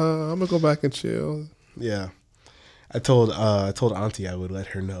that. I'm gonna go back and chill. Yeah. I told Auntie I would let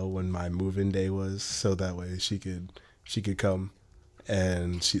her know when my move-in day was, so that way she could come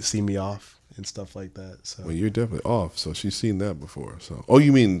and see me off and stuff like that. So well, you're definitely off. So she's seen that before. So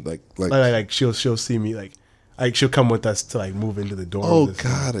you mean like she'll see me like she'll come with us to like move into the dorm. Oh,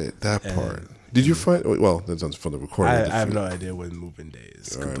 got it. That part. Did you find? Well, that's on from the recording. I have no idea when move-in day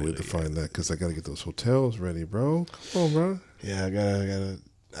is. All right, we have to find that because I got to get those hotels ready, bro. Come on, bro. Yeah, I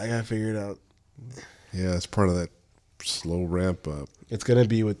gotta figure it out. Yeah, it's part of that slow ramp up. It's gonna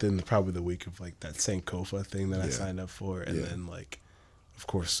be within probably the week of like that Sankofa thing that I signed up for, and then like, of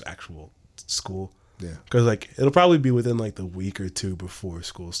course, actual school. Yeah, because like it'll probably be within like the week or two before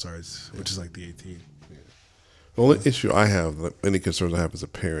school starts, which is like the 18th. Yeah. The only issue I have, any concerns I have as a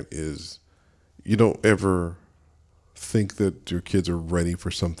parent, is you don't ever think that your kids are ready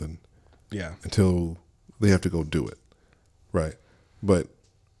for something. Yeah. Until they have to go do it, right? But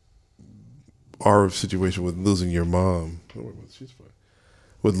our situation with losing your mom, she's fine.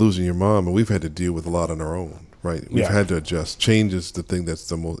 With losing your mom, and we've had to deal with a lot on our own, right? We've had to adjust. Change is the thing that's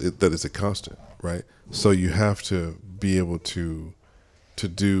that is a constant, right? So you have to be able to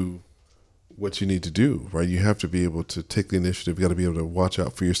do what you need to do, right? You have to be able to take the initiative. You got to be able to watch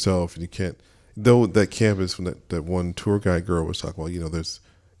out for yourself, and you can't. Though that campus, when that one tour guide girl was talking about, there's,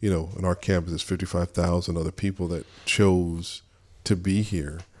 in our campus, there's 55,000 other people that chose to be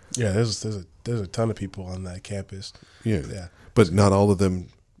here. Yeah, there's a ton of people on that campus. Yeah. But not all of them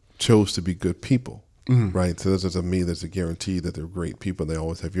chose to be good people, right? So that doesn't mean there's a guarantee that they're great people. They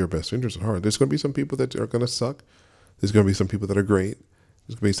always have your best interest at heart. There's going to be some people that are going to suck. There's going to be some people that are great.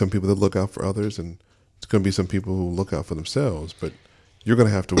 There's going to be some people that look out for others, and there's going to be some people who look out for themselves. But you're going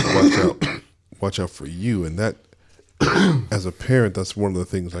to have to watch out for you. And that, as a parent, that's one of the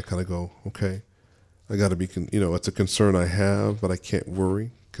things I kind of go, okay, I got to be, it's a concern I have, but I can't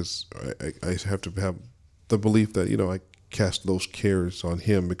worry because I have to have the belief that, I cast those cares on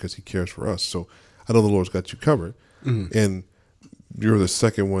him because he cares for us. So I know the Lord's got you covered. Mm-hmm. And you're the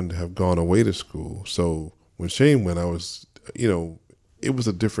second one to have gone away to school. So when Shane went, I was, it was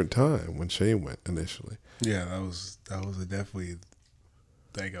a different time when Shane went initially. Yeah, that was definitely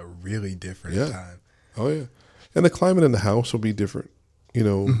like a really different time. Oh, yeah. And the climate in the house will be different,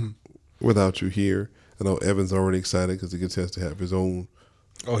 without you here. I know Evan's already excited because he gets a chance to have his own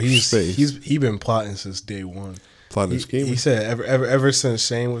space. He's been plotting since day one. Plotting scheming. He said ever since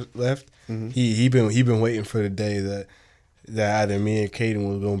Shane was left, he been waiting for the day that either me and Caden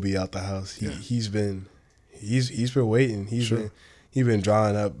was gonna be out the house. He's been waiting. He's been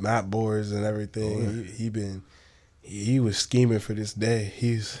drawing up map boards and everything. Oh, yeah. He was scheming for this day.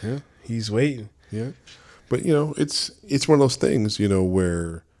 He's waiting. Yeah, but it's one of those things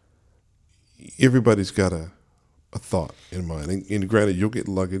where everybody's got a thought in mind. And granted, you'll get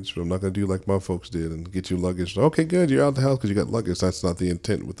luggage, but I'm not going to do like my folks did and get you luggage. Okay, good, you're out of the house because you got luggage. That's not the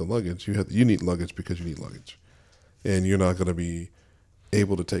intent with the luggage. You need luggage because you need luggage. And you're not going to be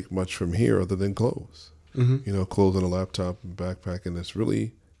able to take much from here other than clothes. clothes and a laptop and backpack, and that's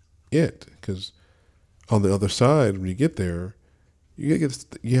really it. Because on the other side, when you get there, you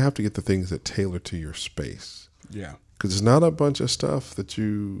have to get the things that tailor to your space. Yeah. Because it's not a bunch of stuff that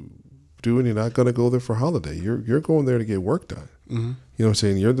you do, and you're not going to go there for holiday. You're going there to get work done. Mm-hmm. You know what I'm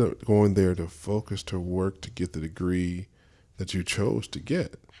saying? You're going there to focus, to work, to get the degree that you chose to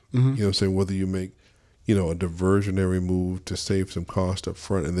get. Mm-hmm. You know what I'm saying? Whether you make, a diversionary move to save some cost up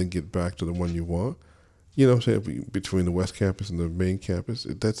front and then get back to the one you want. You know what I'm saying? Between the West Campus and the main campus,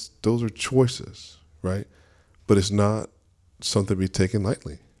 those are choices, right? But it's not something to be taken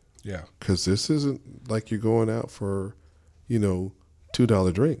lightly. Yeah. Because this isn't like you're going out for,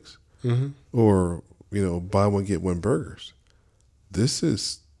 $2 drinks or, buy one, get one burgers. These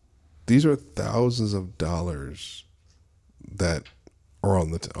are thousands of dollars that are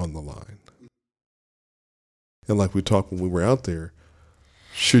on the line. And like we talked when we were out there,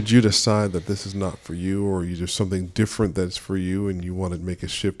 should you decide that this is not for you, or there's something different that's for you and you want to make a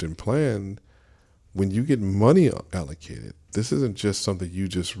shift in plan, when you get money allocated, this isn't just something you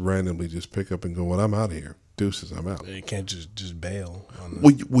just randomly just pick up and go, well, I'm out of here. Deuces, I'm out. You can't just bail.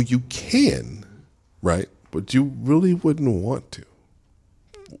 Well, you can, right? But you really wouldn't want to.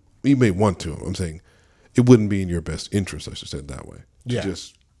 You may want to. I'm saying it wouldn't be in your best interest, I should say it that way, to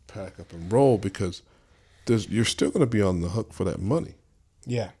just pack up and roll, because you're still going to be on the hook for that money.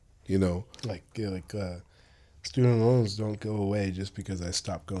 Yeah. Like student loans don't go away just because I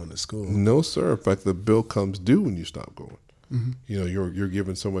stopped going to school. No, sir. In fact, the bill comes due when you stop going. Mm-hmm. You're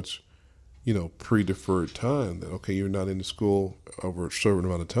given so much, pre-deferred time that, okay, you're not into school over a certain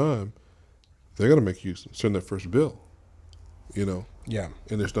amount of time. They're going to make you send that first bill, Yeah.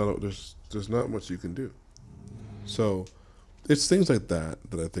 And there's not much you can do. So it's things like that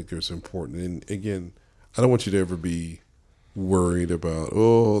I think is important. And again, I don't want you to ever be worried about,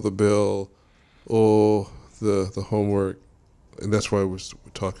 the bill, the homework. And that's why I was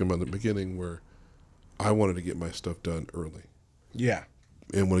talking about in the beginning, where I wanted to get my stuff done early. Yeah.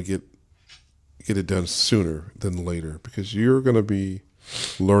 And want to get it done sooner than later, because you're going to be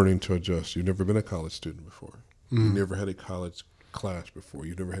learning to adjust. You've never been a college student before. Mm-hmm. You never had a college class before.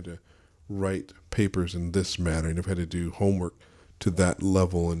 You never had to write papers in this manner. You never had to do homework to that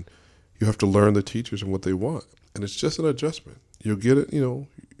level. And you have to learn the teachers and what they want. And it's just an adjustment. You'll get it,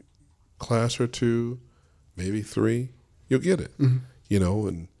 class or two, maybe three, you'll get it,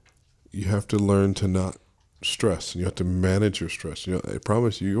 and you have to learn to not stress, and you have to manage your stress. I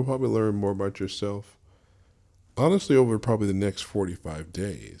promise you'll probably learn more about yourself, honestly, over probably the next 45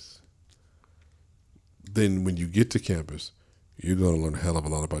 days. Then when you get to campus, you're going to learn a hell of a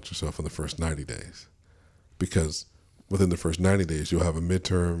lot about yourself in the first 90 days, because within the first 90 days, you'll have a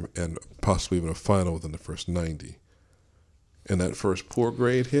midterm and possibly even a final within the first 90. And that first poor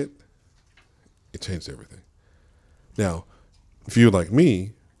grade hit, it changed everything. Now, if you're like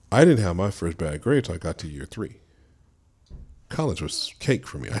me, I didn't have my first bad grade until I got to year 3. College was cake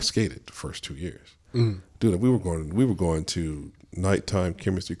for me. I skated the first 2 years. Dude, we were going to nighttime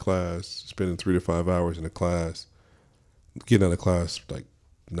chemistry class, spending 3 to 5 hours in a class, getting out of class like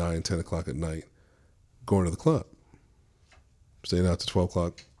 9, 10 o'clock at night, going to the club, staying out to 12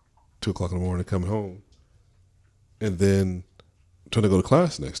 o'clock, 2 o'clock in the morning, coming home, and then trying to go to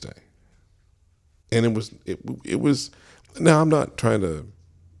class the next day. And it was. Now, I'm not trying to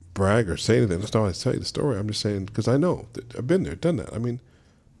brag or say anything. That's not how I tell you the story. I'm just saying, because I know that I've been there, done that. I mean,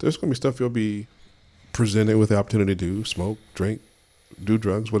 there's going to be stuff you'll be presented with the opportunity to do, smoke, drink, do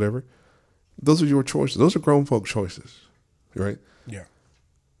drugs, whatever. Those are your choices. Those are grown folk choices, right? Yeah.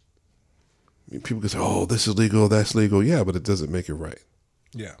 People can say, oh, this is legal, that's legal. Yeah, but it doesn't make it right.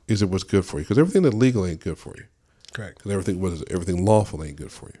 Yeah. Is it what's good for you? Because everything that's legal ain't good for you. Correct. And everything lawful ain't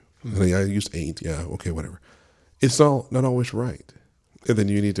good for you. Mm-hmm. And I used ain't, yeah, okay, whatever. It's not always right. And then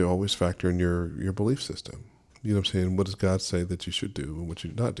you need to always factor in your belief system. You know what I'm saying? What does God say that you should do and what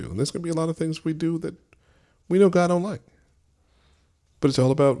you should not do? And there's going to be a lot of things we do that we know God don't like. But it's all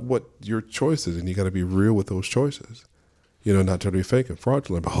about what your choice is, and you got to be real with those choices. Not trying to be fake and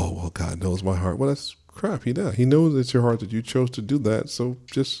fraudulent. But, oh, well, God knows my heart. Well, that's crap. He does. He knows it's your heart that you chose to do that. So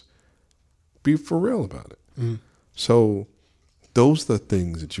just be for real about it. Mm. So those are the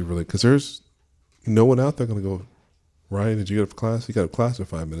things that you really, because there's no one out there going to go, Ryan, did you get up for class? You got up for class in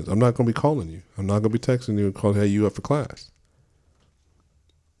 5 minutes. I'm not going to be calling you. I'm not going to be texting you and calling, hey, you up for class.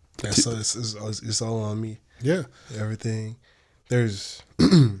 Yeah, so it's all on me. Yeah. Everything. There's,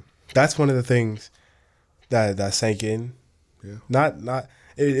 that's one of the things that sank in. Yeah.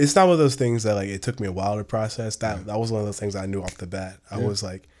 It's not one of those things that, like, it took me a while to process. That was one of those things I knew off the bat. I was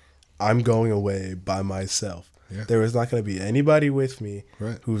like, I'm going away by myself. Yeah. There is not going to be anybody with me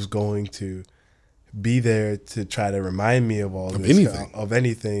who's going to be there to try to remind me of all Of this, anything. of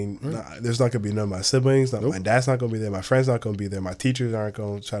anything. Right. There's not gonna be none of my siblings. Nope. My dad's not gonna be there. My friends not gonna be there. My teachers aren't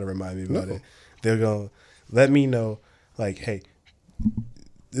gonna try to remind me about No. it. They're gonna let me know, like, hey,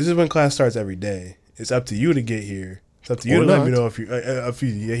 this is when class starts every day. It's up to you to get here. It's up to you Or to let me not. know if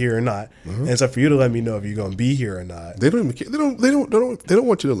you're here or not, and it's up for you to let me know if you're gonna be here or not. They don't even care. They don't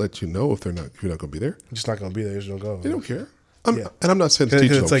want you to let you know if you're not going to be there. I'm just not gonna be there. Just don't go. They don't care. Yeah. And I'm not saying the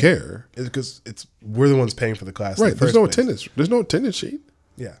teachers don't care. It's because we're the ones paying for the class. in Right. the There's first no place. attendance. There's no attendance sheet.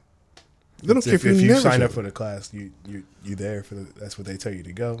 Yeah. They don't care If if you you never sign show up for the class, you there for that's what they tell you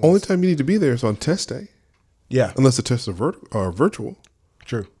to go. Only time you need to be there is on test day, Yeah. unless the tests are virtual.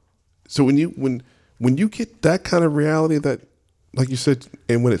 True. So when you get that kind of reality that, like you said,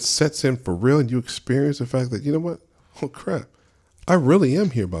 and when it sets in for real, and you experience the fact that, you know what, oh crap, I really am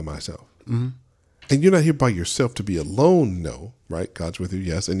here by myself, and you're not here by yourself to be alone. No, right? God's with you,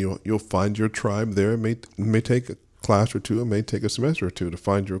 yes, and you'll find your tribe there. It may take a class or two, it may take a semester or two to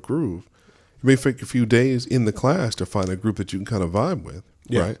find your groove. It may take a few days in the class to find a group that you can kind of vibe with,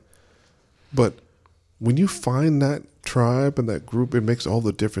 Yeah. right? But when you find that tribe and that group, it makes all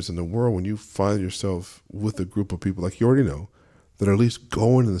the difference in the world when you find yourself with a group of people, like you already know, that are at least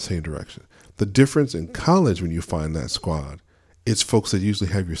going in the same direction. The difference in college when you find that squad, it's folks that usually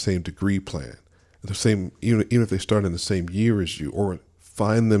have your same degree plan, the same, even if they start in the same year as you, or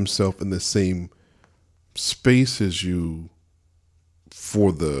find themselves in the same space as you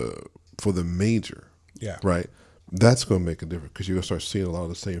for the major. Yeah. Right? That's going to make a difference because you're going to start seeing a lot of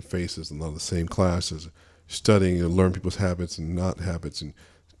the same faces and a lot of the same classes, studying and learn people's habits and not habits, and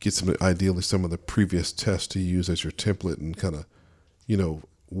get ideally some of the previous tests to use as your template and kind of,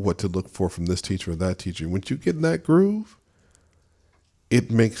 what to look for from this teacher or that teacher. Once you get in that groove, it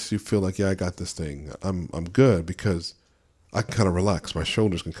makes you feel like, yeah, I got this thing. I'm good because I can kind of relax. My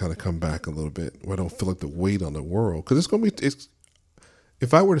shoulders can kind of come back a little bit where I don't feel like the weight on the world. Because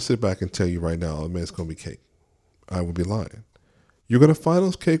if I were to sit back and tell you right now, man, it's going to be cake, I would be lying. You're going to find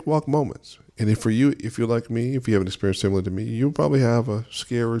those cakewalk moments. And if you're like me, if you have an experience similar to me, you'll probably have a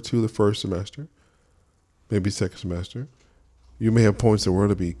scare or two the first semester, maybe second semester. You may have points that were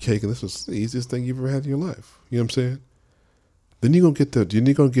to be cake, and this was the easiest thing you've ever had in your life. You know what I'm saying? Then you're going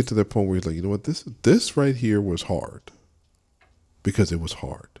to get to that point where you're like, you know what, this right here was hard because it was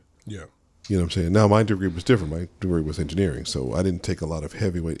hard. Yeah. You know what I'm saying? Now, my degree was different. My degree was engineering, so I didn't take a lot of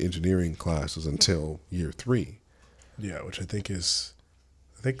heavyweight engineering classes until year 3. Yeah, which I think is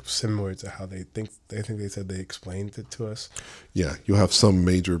similar to how they said they explained it to us. Yeah, you'll have some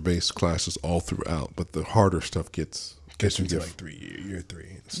major-based classes all throughout, but the harder stuff gets into like year 3.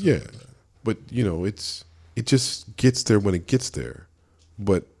 And stuff yeah, like that. but it just gets there when it gets there.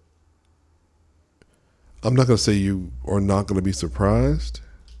 But I'm not going to say you are not going to be surprised,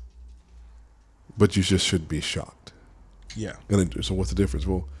 but you just should be shocked. Yeah. So what's the difference?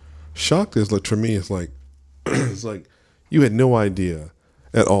 Well, shocked is like, for me, it's like it's like you had no idea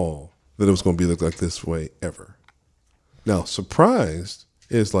at all that it was going to be like this way ever. Now, surprised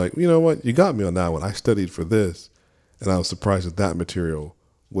is like, you know what? You got me on that one. I studied for this, and I was surprised that material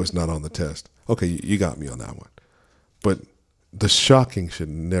was not on the test. Okay, you got me on that one. But the shocking should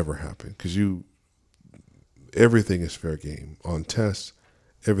never happen because everything is fair game. On tests,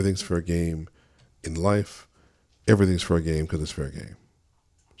 everything's fair game. In life, everything's fair game because it's fair game.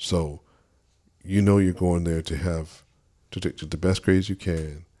 So you're going there to take the best grades you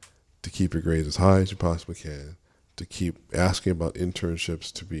can, to keep your grades as high as you possibly can, to keep asking about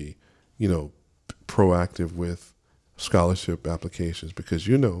internships, to be, proactive with scholarship applications because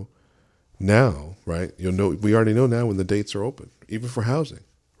now, right? We already know now when the dates are open, even for housing,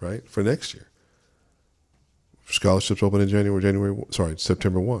 right? For next year. Scholarships open in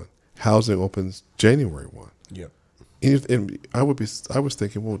September 1. Housing opens January 1. Yep. And I was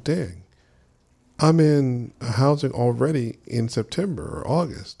thinking, well, dang, I'm in housing already in September or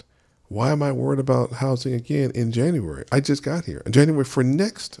August. Why am I worried about housing again in January? I just got here in January for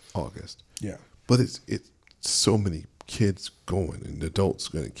next August. Yeah. But it's so many kids going and adults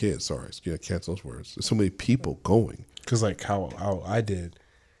and kids. Sorry, cancel those words. There's so many people going. Because like how I didn't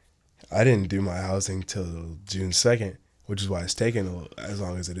do my housing till June 2nd, which is why it's taken as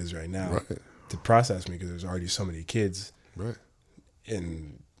long as it is right now to process me because there's already so many kids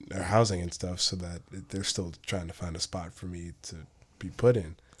in their housing and stuff, so that they're still trying to find a spot for me to be put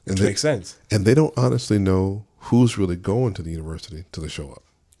in, which makes sense. And they don't honestly know who's really going to the university till they show up.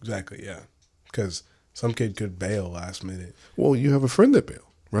 Exactly, yeah. Because some kid could bail last minute. Well, you have a friend that bailed,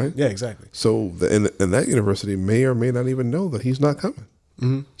 right? Yeah, exactly. So, and that university may or may not even know that he's not coming.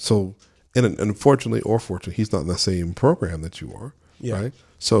 Mm-hmm. So, and unfortunately or fortunately, he's not in the same program that you are, right?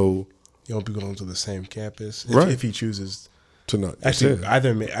 So, He won't be going to the same campus Right. if he chooses. To not Actually,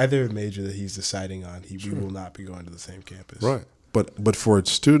 attend. either major that he's deciding on, we will not be going to the same campus. Right. But for a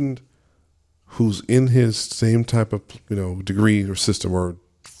student who's in his same type of degree or system, or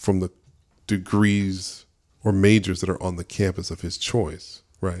from the degrees or majors that are on the campus of his choice,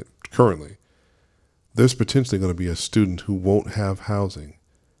 right? Currently, there's potentially going to be a student who won't have housing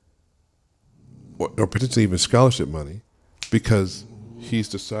or potentially even scholarship money because he's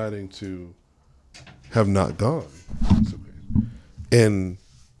deciding to have not gone. And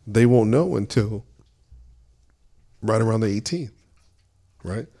they won't know until right around the 18th,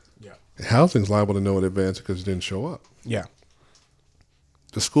 right? Yeah. Housing's liable to know in advance because it didn't show up. Yeah.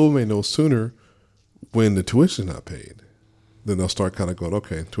 The school may know sooner when the tuition's not paid. Then they'll start kind of going,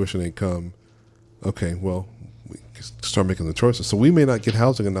 okay, tuition ain't come. Okay, well, we can start making the choices. So we may not get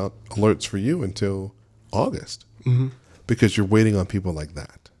housing alerts for you until August because you're waiting on people like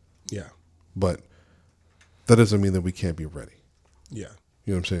that. Yeah. But that doesn't mean that we can't be ready. Yeah.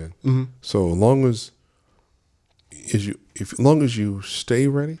 You know what I'm saying? Mm-hmm. So as long as you stay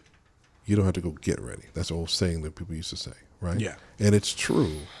ready, you don't have to go get ready. That's an old saying that people used to say, right? Yeah. And it's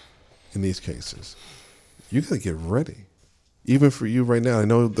true in these cases. You got to get ready. Even for you right now, I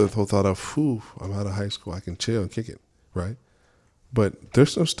know the whole thought of, I'm out of high school, I can chill and kick it, right? But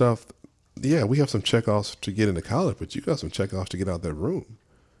there's some stuff, we have some checkoffs to get into college, but you got some checkoffs to get out of that room.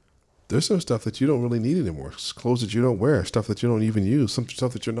 There's some stuff that you don't really need anymore. Clothes that you don't wear, stuff that you don't even use, some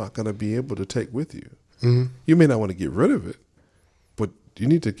stuff that you're not going to be able to take with you. Mm-hmm. You may not want to get rid of it, but you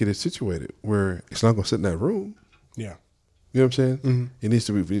need to get it situated where it's not going to sit in that room. Yeah. You know what I'm saying? Mm-hmm. We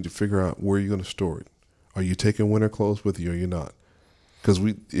need to figure out where you're going to store it. Are you taking winter clothes with you or you're not? Because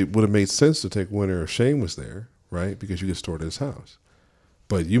it would have made sense to take winter if Shane was there, right? Because you could store it at his house.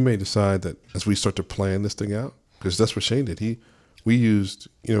 But you may decide that as we start to plan this thing out, because that's what Shane did. We used,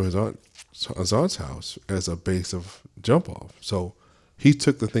 his aunt's house as a base of jump off. So he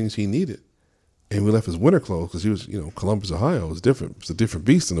took the things he needed, and we left his winter clothes because he was, Columbus, Ohio was different. It's a different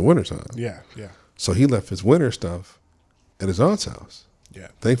beast in the wintertime. Yeah, yeah. So he left his winter stuff at his aunt's house. Yeah.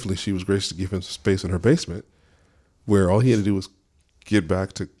 Thankfully, she was gracious to give him some space in her basement, where all he had to do was get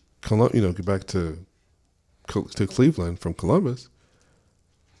back to Cleveland from Columbus,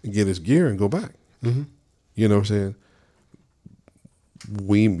 and get his gear and go back. Mm-hmm. You know what I'm saying?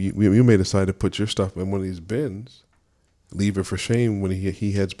 You may decide to put your stuff in one of these bins, leave it for Shane when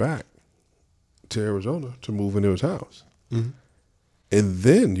he heads back to Arizona to move into his house, and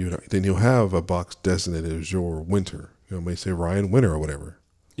then you'll have a box designated as your winter. May say Ryan Winter or whatever.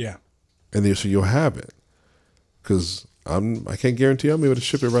 Yeah, and then so you'll have it because I can't guarantee I'll be able to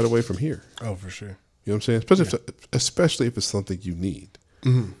ship it right away from here. Oh, for sure. You know what I'm saying? Especially if it's something you need.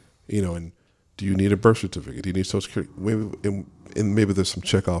 Mm-hmm. And do you need a birth certificate? Do you need Social Security? And maybe there's some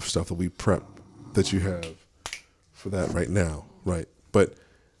checkoff stuff that we prep that you have for that right now, right? But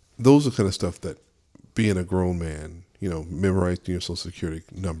those are kind of stuff that being a grown man, memorizing your Social Security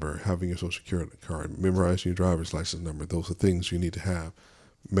number, having your Social Security card, memorizing your driver's license number, those are things you need to have.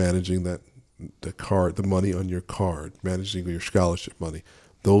 Managing the card, the money on your card, managing your scholarship money.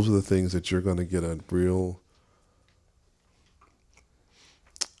 Those are the things that you're going to get a real...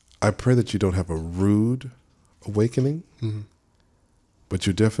 I pray that you don't have a rude awakening, but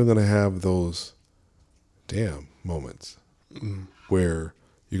you're definitely going to have those moments where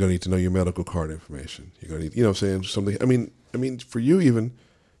you're going to need to know your medical card information. You're going to need, something. I mean, for you even,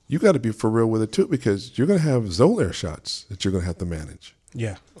 you got to be for real with it too, because you're going to have Xolair shots that you're going to have to manage.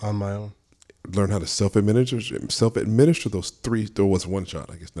 Yeah, on my own. Learn how to self-administer those three. There was one shot,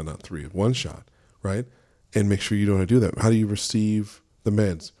 I guess, no, not three, one shot, right? And make sure you know how to do that. How do you receive the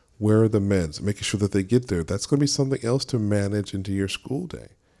meds? Where are the meds? Making sure that they get there. That's going to be something else to manage into your school day.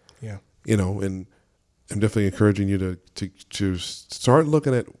 Yeah. And I'm definitely encouraging you to start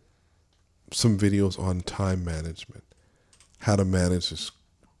looking at some videos on time management, how to manage this,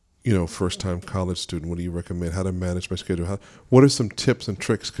 first-time college student. What do you recommend? How to manage my schedule? What are some tips and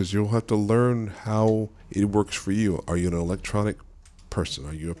tricks? Because you'll have to learn how it works for you. Are you an electronic person?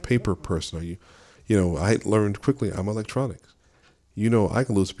 Are you a paper person? Are you, I learned quickly I'm electronics. I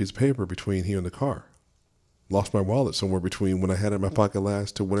can lose a piece of paper between here and the car. Lost my wallet somewhere between when I had it in my pocket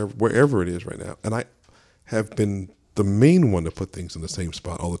last to wherever it is right now. And I have been the main one to put things in the same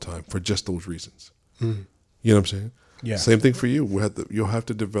spot all the time for just those reasons. Mm. You know what I'm saying? Yeah. Same thing for you. You'll have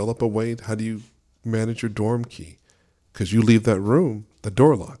to develop a way. How do you manage your dorm key? Because you leave that room, the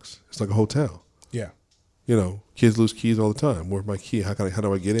door locks. It's like a hotel. Yeah. Kids lose keys all the time. Where's my key? How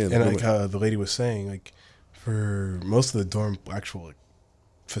do I get in? And like how the lady was saying, like, for most of the dorm actual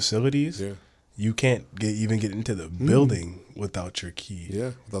facilities, You can't even get into the building without your key.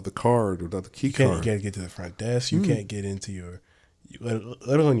 Yeah, without the card, without the key You card. can't get to the front desk. You can't get into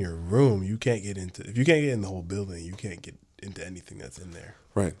let alone your room. You can't get into, if you can't get in the whole building, you can't get into anything that's in there.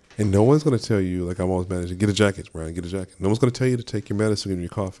 Right. And no one's going to tell you, like I'm always managing, get a jacket, Brian, get a jacket. No one's going to tell you to take your medicine and your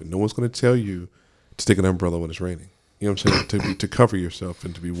coffee. No one's going to tell you to take an umbrella when it's raining. You know what I'm saying? to cover yourself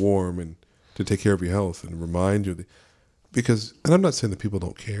and to be warm and to take care of your health and remind you. Because, and I'm not saying that people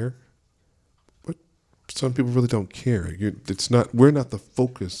don't care, but some people really don't care. We're not the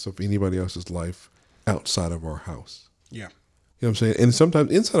focus of anybody else's life outside of our house. Yeah. You know what I'm saying? And sometimes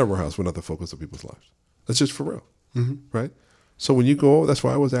inside of our house, we're not the focus of people's lives. That's just for real. Mm-hmm. Right? So when you go, that's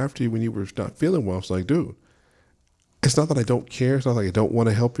why I was after you when you were not feeling well. It's like, dude, it's not that I don't care. It's not like I don't want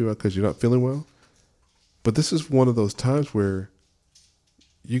to help you out because you're not feeling well. But this is one of those times where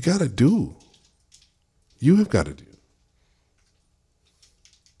you got to do. You have got to do.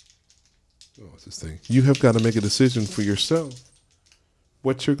 Oh, what's this thing? You have got to make a decision for yourself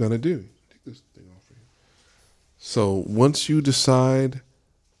what you're going to do. Take this thing off for you. So once you decide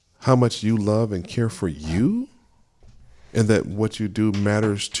how much you love and care for you, and that what you do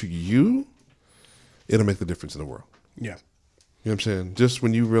matters to you, it'll make the difference in the world. Yeah. You know what I'm saying? Just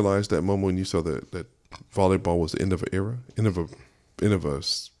when you realize that moment when you saw that volleyball was the end of an era, end of a,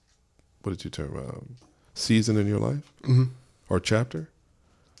 what did you term, season in your life? Mm-hmm. Or chapter?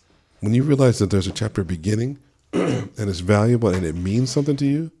 When you realize that there's a chapter beginning and it's valuable and it means something to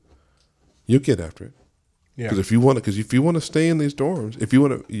you, you'll get after it. Yeah. Because if you want to stay in these dorms, if you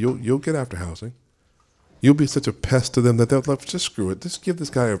want to, you'll get after housing. You'll be such a pest to them that they'll like, just screw it. Just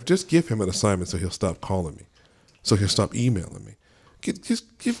give him an assignment so he'll stop calling me, so he'll stop emailing me. Give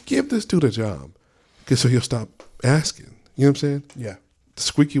this dude a job, so he'll stop asking. You know what I'm saying? Yeah. The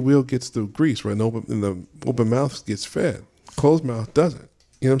squeaky wheel gets the grease, right? And the open mouth gets fed. Closed mouth doesn't.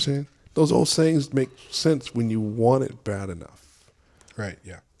 You know what I'm saying? Those old sayings make sense when you want it bad enough. Right.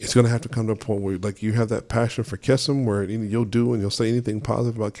 Yeah. It's going to have to come to a point where, like, you have that passion for Kesem, where you'll do and you'll say anything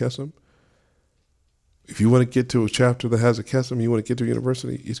positive about Kesem. If you want to get to a chapter that has a Kesem, you want to get to a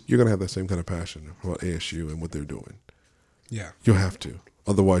university, you're going to have that same kind of passion about ASU and what they're doing. Yeah. You'll have to.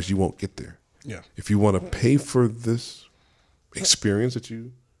 Otherwise, you won't get there. Yeah. If you want to pay for this experience that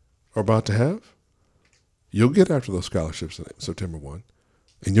you are about to have, you'll get after those scholarships in September 1.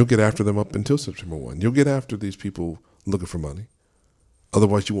 And you'll get after them up until September 1. You'll get after these people looking for money.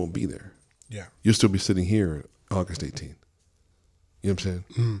 Otherwise, you won't be there. Yeah. You'll still be sitting here August 18th. You know what I'm saying?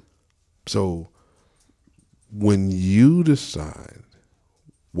 Mm-hmm. So when you decide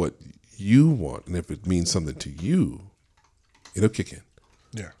what you want, and if it means something to you, it'll kick in.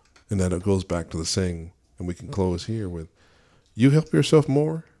 Yeah. And then it goes back to the saying, and we can close here with, you help yourself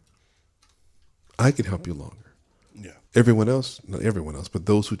more, I can help you longer. Yeah. Everyone else, not everyone else, but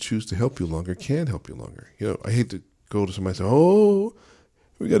those who choose to help you longer can help you longer. You know, I hate to go to somebody and say, oh,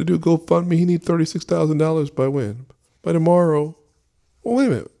 we got to do a GoFundMe. He needs $36,000 by when? By tomorrow. Well, wait a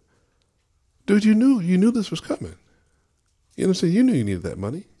minute. Dude, you knew this was coming. You know what I'm saying? You knew you needed that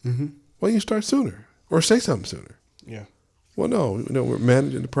money. Mm-hmm. Why didn't you start sooner? Or say something sooner? Yeah. Well, no, we're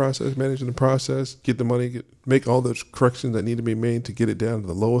managing the process, get the money, make all those corrections that need to be made to get it down to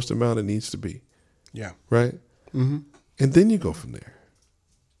the lowest amount it needs to be. Yeah. Right? Mm-hmm. And then you go from there.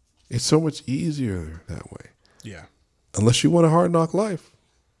 It's so much easier that way. Yeah. Unless you want a hard knock life.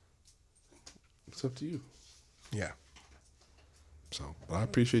 It's up to you. Yeah. So I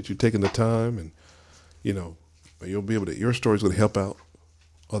appreciate you taking the time, and, you know, you'll be able to, your story's going to help out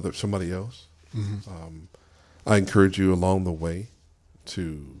somebody else. Mm-hmm. I encourage you along the way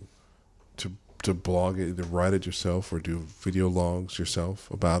to blog it, either write it yourself or do video logs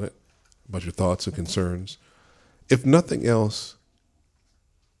yourself about it, about your thoughts and concerns. If nothing else,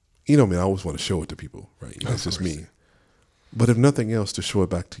 you know me, I always want to show it to people, right? You know, it's just me. But if nothing else, to show it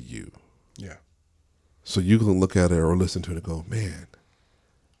back to you. Yeah. So you can look at it or listen to it and go, man,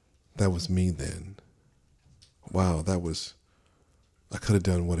 that was me then. Wow, I could have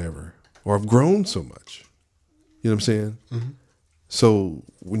done whatever. Or I've grown so much. You know what I'm saying? Mm-hmm. So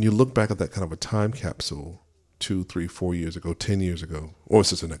when you look back at that kind of a time capsule 2, 3, 4 years ago, 10 years ago, or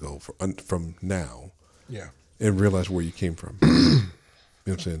it's just an ago from now, yeah, and realize where you came from. You know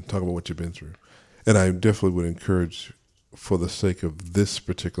what I'm saying? Talk about what you've been through. And I definitely would encourage, for the sake of this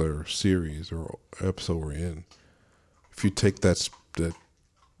particular series or episode we're in, if you take that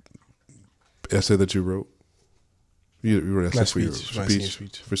essay that you wrote, you wrote an essay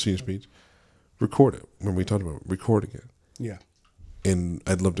for senior speech, record it. Remember we talked about recording it. Yeah. And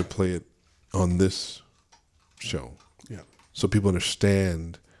I'd love to play it on this show. Yeah. So people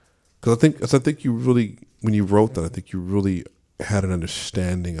understand. Because I think you really, when you wrote that, I think you really had an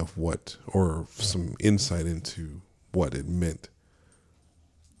understanding of what, or some insight into what it meant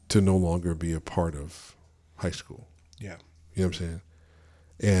to no longer be a part of high school. Yeah. You know what I'm saying?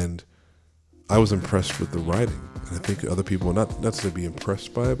 And I was impressed with the writing. And I think other people, not to be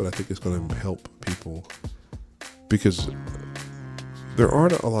impressed by it, but I think it's going to help people, because there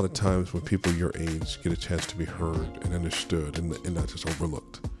aren't a lot of times when people your age get a chance to be heard and understood and not just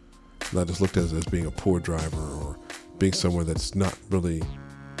overlooked. Not just looked at as being a poor driver or being somewhere that's not really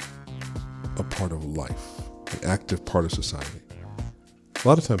a part of life, an active part of society. A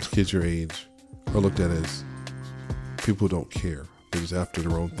lot of times kids your age are looked at as people who don't care. They're just after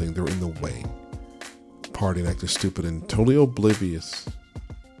their own thing. They're in the way. Partying, acting stupid, and totally oblivious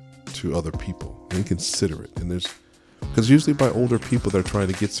to other people, inconsiderate. And because usually by older people, they're trying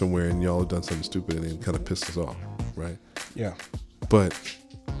to get somewhere and y'all have done something stupid and it kind of pisses off, right? Yeah. But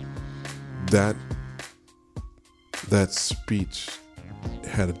that speech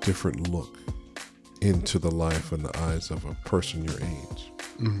had a different look into the life and the eyes of a person your age,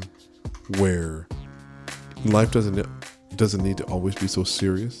 where life doesn't need to always be so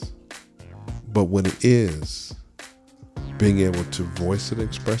serious, but when it is, being able to voice it and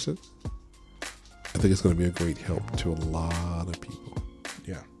express it, I think it's going to be a great help to a lot of people.